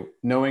you,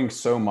 knowing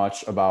so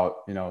much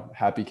about, you know,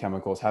 Happy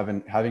Chemicals,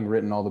 having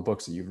written all the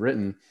books that you've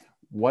written,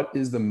 what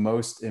is the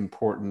most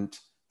important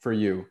for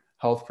you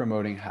health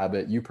promoting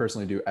habit you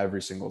personally do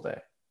every single day?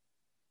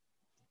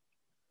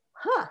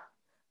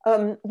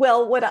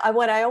 Well,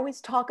 what I always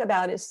talk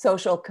about is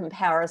social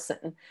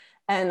comparison.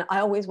 And I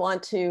always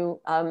want to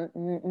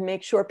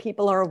make sure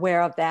people are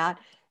aware of that.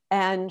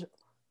 And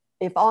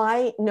if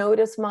I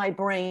notice my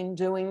brain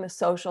doing the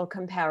social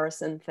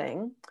comparison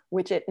thing,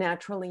 which it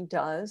naturally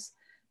does,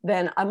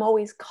 then I'm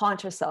always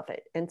conscious of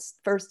it. And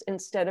first,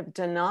 instead of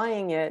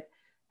denying it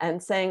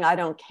and saying, I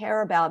don't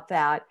care about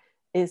that,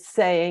 is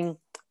saying,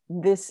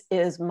 this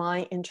is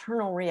my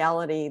internal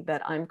reality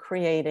that I'm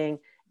creating.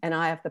 And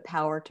I have the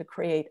power to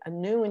create a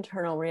new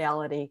internal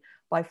reality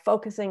by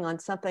focusing on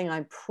something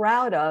I'm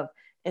proud of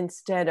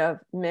instead of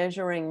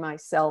measuring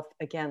myself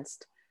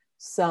against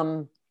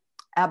some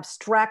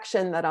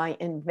abstraction that I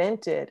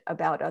invented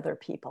about other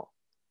people.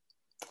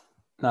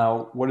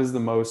 Now, what is the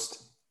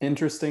most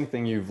interesting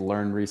thing you've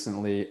learned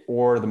recently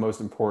or the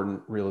most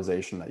important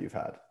realization that you've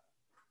had?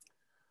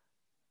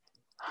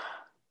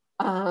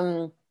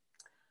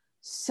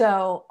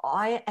 So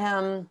I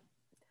am,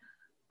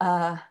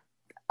 I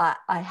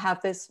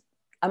have this,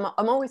 I'm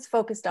always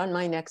focused on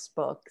my next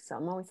book. So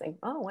I'm always thinking,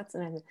 oh, what's the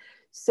next?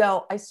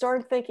 So I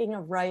started thinking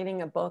of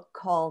writing a book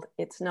called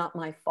It's Not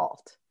My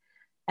Fault.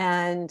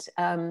 And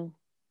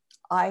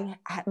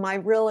my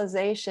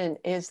realization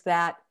is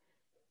that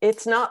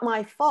it's not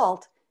my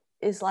fault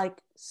is like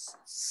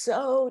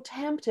so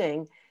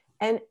tempting.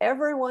 And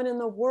everyone in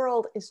the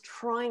world is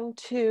trying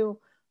to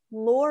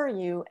lure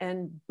you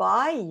and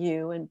buy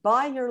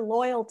your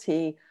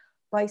loyalty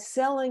by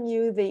selling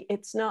you the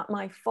 "it's not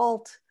my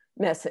fault"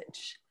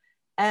 message.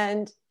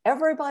 And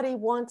everybody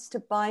wants to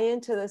buy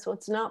into this. Well,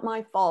 it's not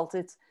my fault.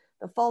 It's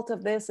the fault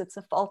of this. It's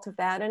the fault of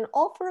that. And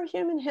all through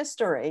human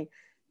history,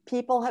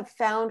 people have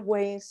found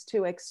ways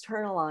to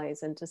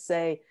externalize and to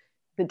say,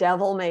 the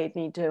devil made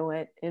me do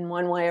it in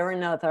one way or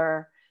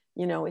another.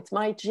 You know, it's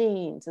my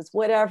genes, it's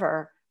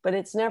whatever, but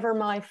it's never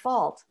my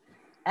fault.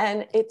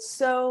 And it's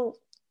so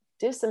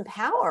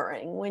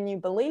disempowering when you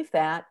believe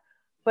that.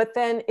 But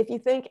then if you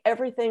think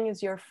everything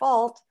is your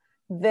fault,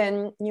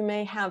 then you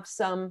may have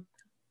some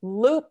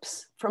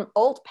loops from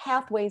old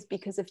pathways,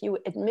 because if you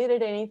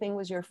admitted anything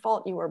was your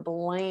fault, you were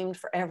blamed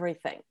for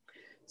everything.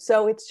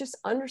 So it's just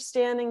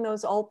understanding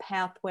those old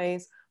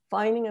pathways,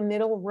 finding a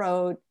middle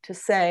road to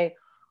say,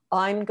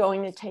 I'm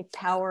going to take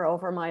power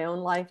over my own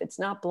life. It's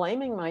not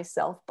blaming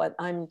myself, but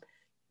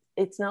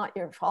it's not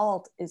your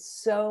fault is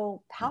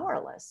so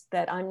powerless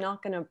that I'm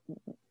not going to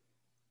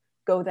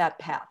go that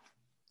path.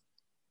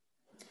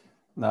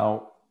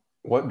 Now,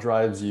 what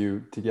drives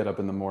you to get up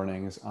in the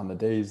mornings on the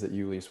days that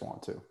you least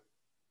want to?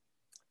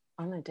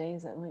 On the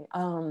days that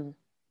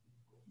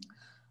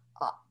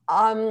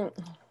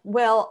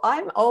well,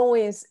 I'm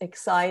always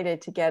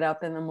excited to get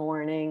up in the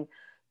morning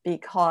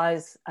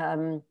because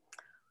if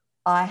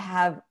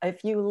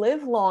you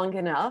live long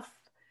enough,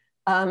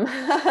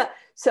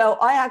 so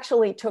I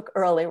actually took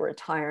early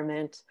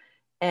retirement,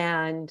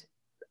 and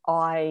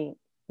I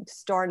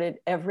started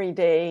every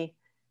day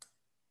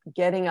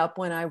getting up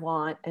when I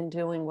want and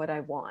doing what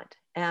I want.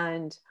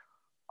 And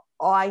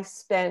I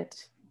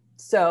spent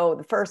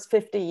the first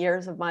 50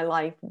 years of my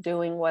life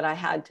doing what I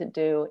had to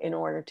do in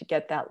order to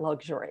get that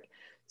luxury.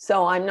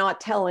 So I'm not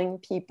telling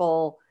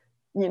people,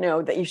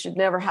 that you should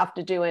never have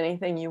to do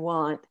anything you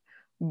want,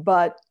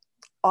 but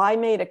I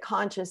made a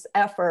conscious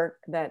effort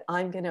that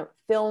I'm going to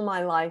fill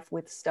my life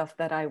with stuff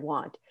that I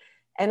want.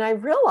 And I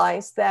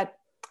realized that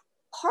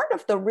part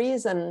of the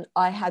reason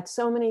I had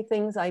so many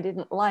things I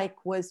didn't like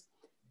was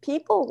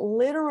people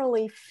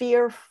literally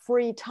fear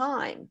free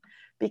time,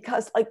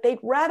 because they'd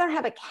rather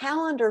have a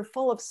calendar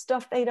full of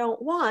stuff they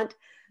don't want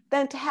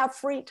than to have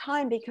free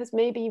time, because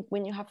maybe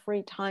when you have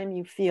free time,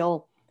 you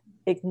feel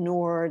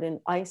ignored and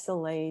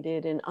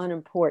isolated and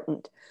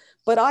unimportant.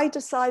 But I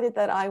decided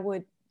that I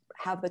would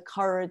have the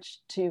courage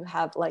to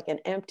have an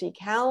empty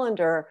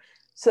calendar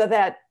so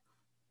that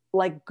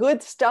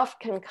good stuff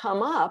can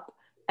come up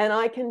and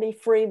I can be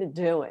free to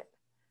do it.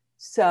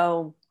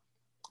 So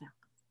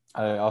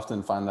I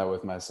often find that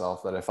with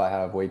myself, that if I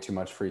have way too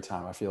much free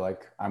time, I feel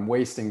like I'm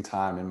wasting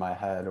time in my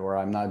head, or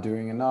I'm not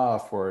doing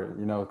enough, or,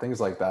 things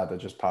like that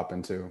just pop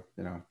into,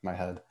 my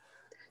head.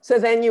 So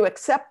then you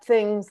accept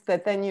things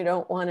that then you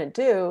don't want to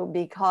do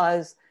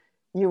because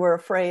you were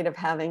afraid of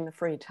having the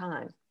free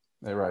time.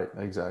 Right.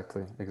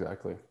 Exactly.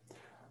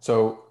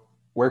 So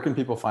where can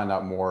people find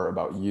out more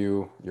about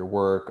you, your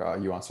work,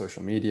 you on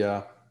social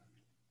media?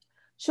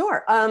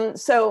 Sure.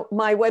 So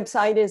my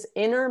website is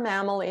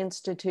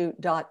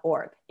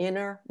innermammalinstitute.org,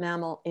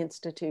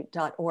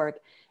 innermammalinstitute.org.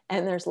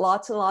 And there's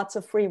lots and lots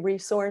of free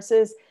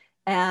resources.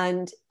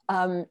 And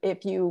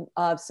if you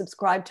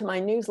subscribe to my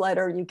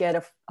newsletter, you get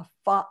a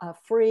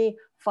free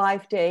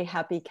 5-day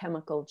happy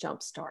chemical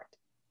jumpstart.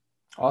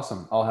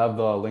 Awesome. I'll have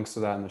the links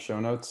to that in the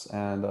show notes.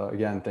 And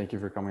again, thank you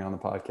for coming on the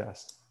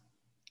podcast.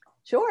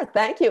 Sure.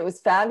 Thank you. It was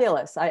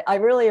fabulous. I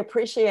really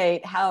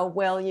appreciate how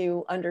well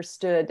you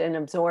understood and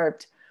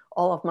absorbed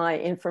all of my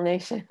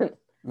information.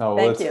 No,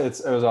 well,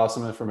 it was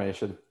awesome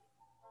information.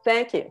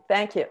 Thank you.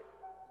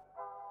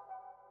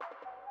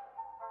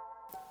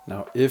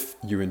 Now, if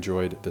you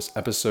enjoyed this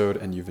episode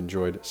and you've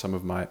enjoyed some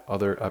of my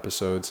other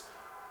episodes,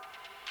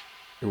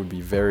 it would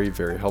be very,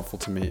 very helpful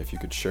to me if you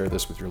could share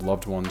this with your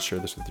loved ones, share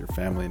this with your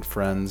family and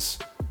friends,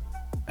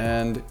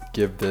 and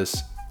give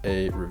this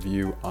a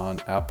review on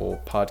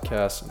Apple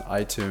Podcasts and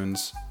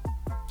iTunes.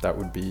 That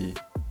would be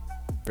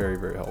very,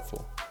 very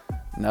helpful.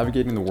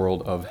 Navigating the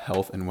world of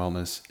health and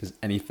wellness is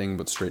anything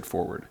but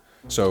straightforward.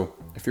 So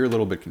if you're a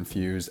little bit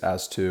confused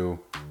as to,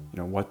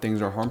 what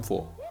things are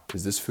harmful,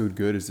 is this food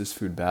good? Is this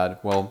food bad?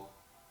 Well,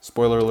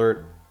 spoiler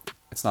alert,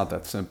 it's not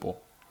that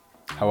simple.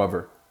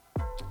 However,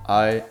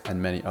 I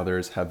and many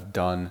others have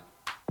done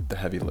the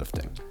heavy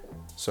lifting.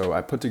 So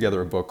I put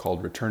together a book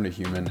called Return to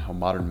Human: How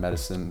Modern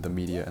Medicine, the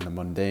Media, and the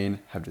Mundane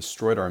Have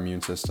Destroyed Our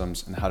Immune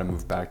Systems and How to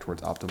Move Back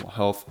Towards Optimal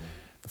Health.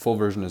 The full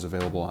version is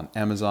available on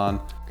Amazon.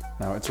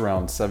 Now it's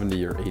around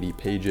 70 or 80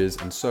 pages,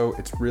 and so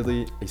it's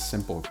really a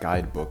simple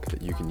guidebook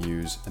that you can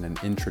use and an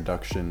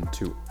introduction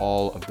to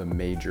all of the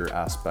major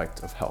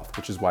aspects of health,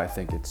 which is why I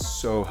think it's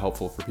so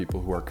helpful for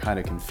people who are kind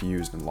of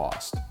confused and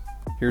lost.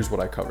 Here's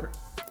what I cover.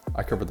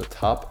 I cover the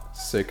top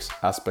 6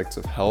 aspects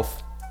of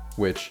health,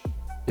 which,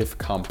 if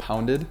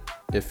compounded,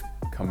 if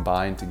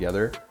combined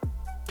together,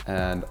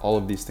 and all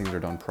of these things are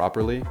done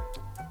properly,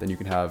 then you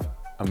can have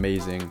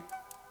amazing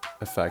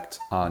effect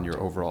on your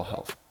overall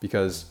health.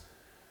 Because,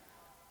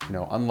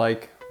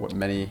 unlike what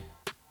many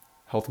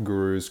health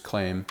gurus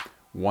claim,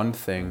 one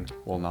thing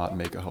will not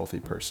make a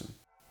healthy person.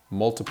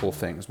 multiple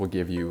things will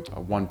give you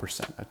a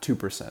 1%, a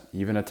 2%,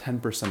 even a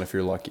 10% if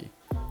you're lucky,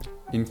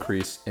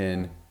 increase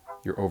in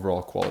your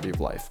overall quality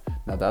of life.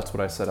 Now that's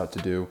what I set out to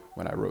do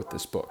when I wrote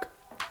this book.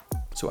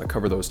 So I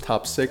cover those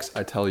top 6.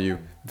 I tell you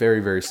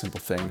very, very simple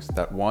things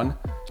that 1,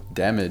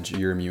 damage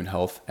your immune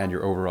health and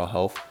your overall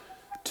health.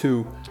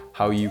 2,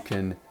 how you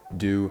can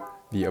do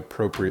the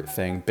appropriate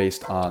thing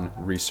based on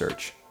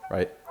research,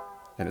 right?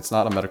 And it's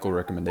not a medical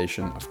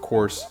recommendation. Of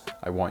course,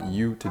 I want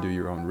you to do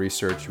your own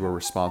research. You are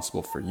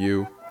responsible for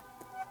you,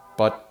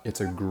 but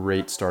it's a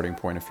great starting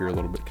point if you're a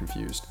little bit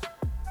confused.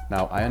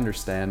 Now, I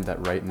understand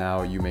that right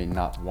now you may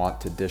not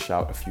want to dish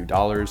out a few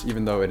dollars,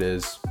 even though it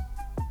is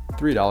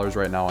 $3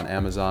 right now on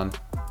Amazon.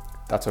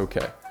 That's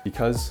okay,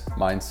 because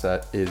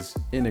mindset is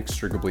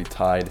inextricably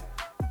tied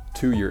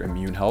to your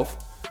immune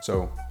health.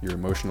 So your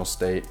emotional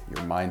state,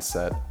 your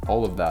mindset,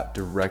 all of that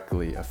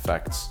directly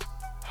affects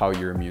how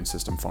your immune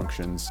system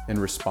functions in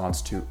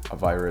response to a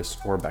virus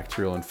or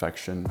bacterial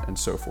infection and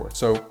so forth.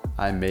 So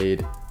I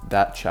made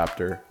that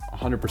chapter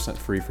 100%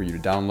 free for you to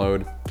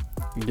download.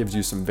 It gives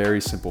you some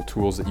very simple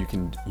tools that you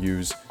can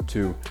use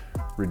to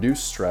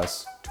reduce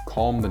stress, to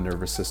calm the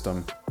nervous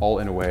system, all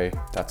in a way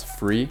that's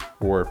free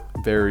or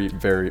very,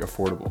 very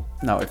affordable.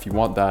 Now, if you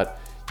want that,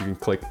 you can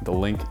click the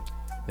link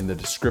in the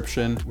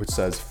description, which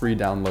says free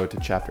download to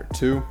chapter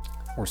 2,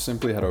 or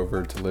simply head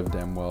over to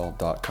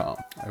livedamnwell.com.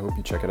 I hope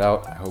you check it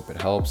out. I hope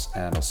it helps,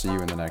 and I'll see you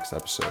in the next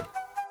episode.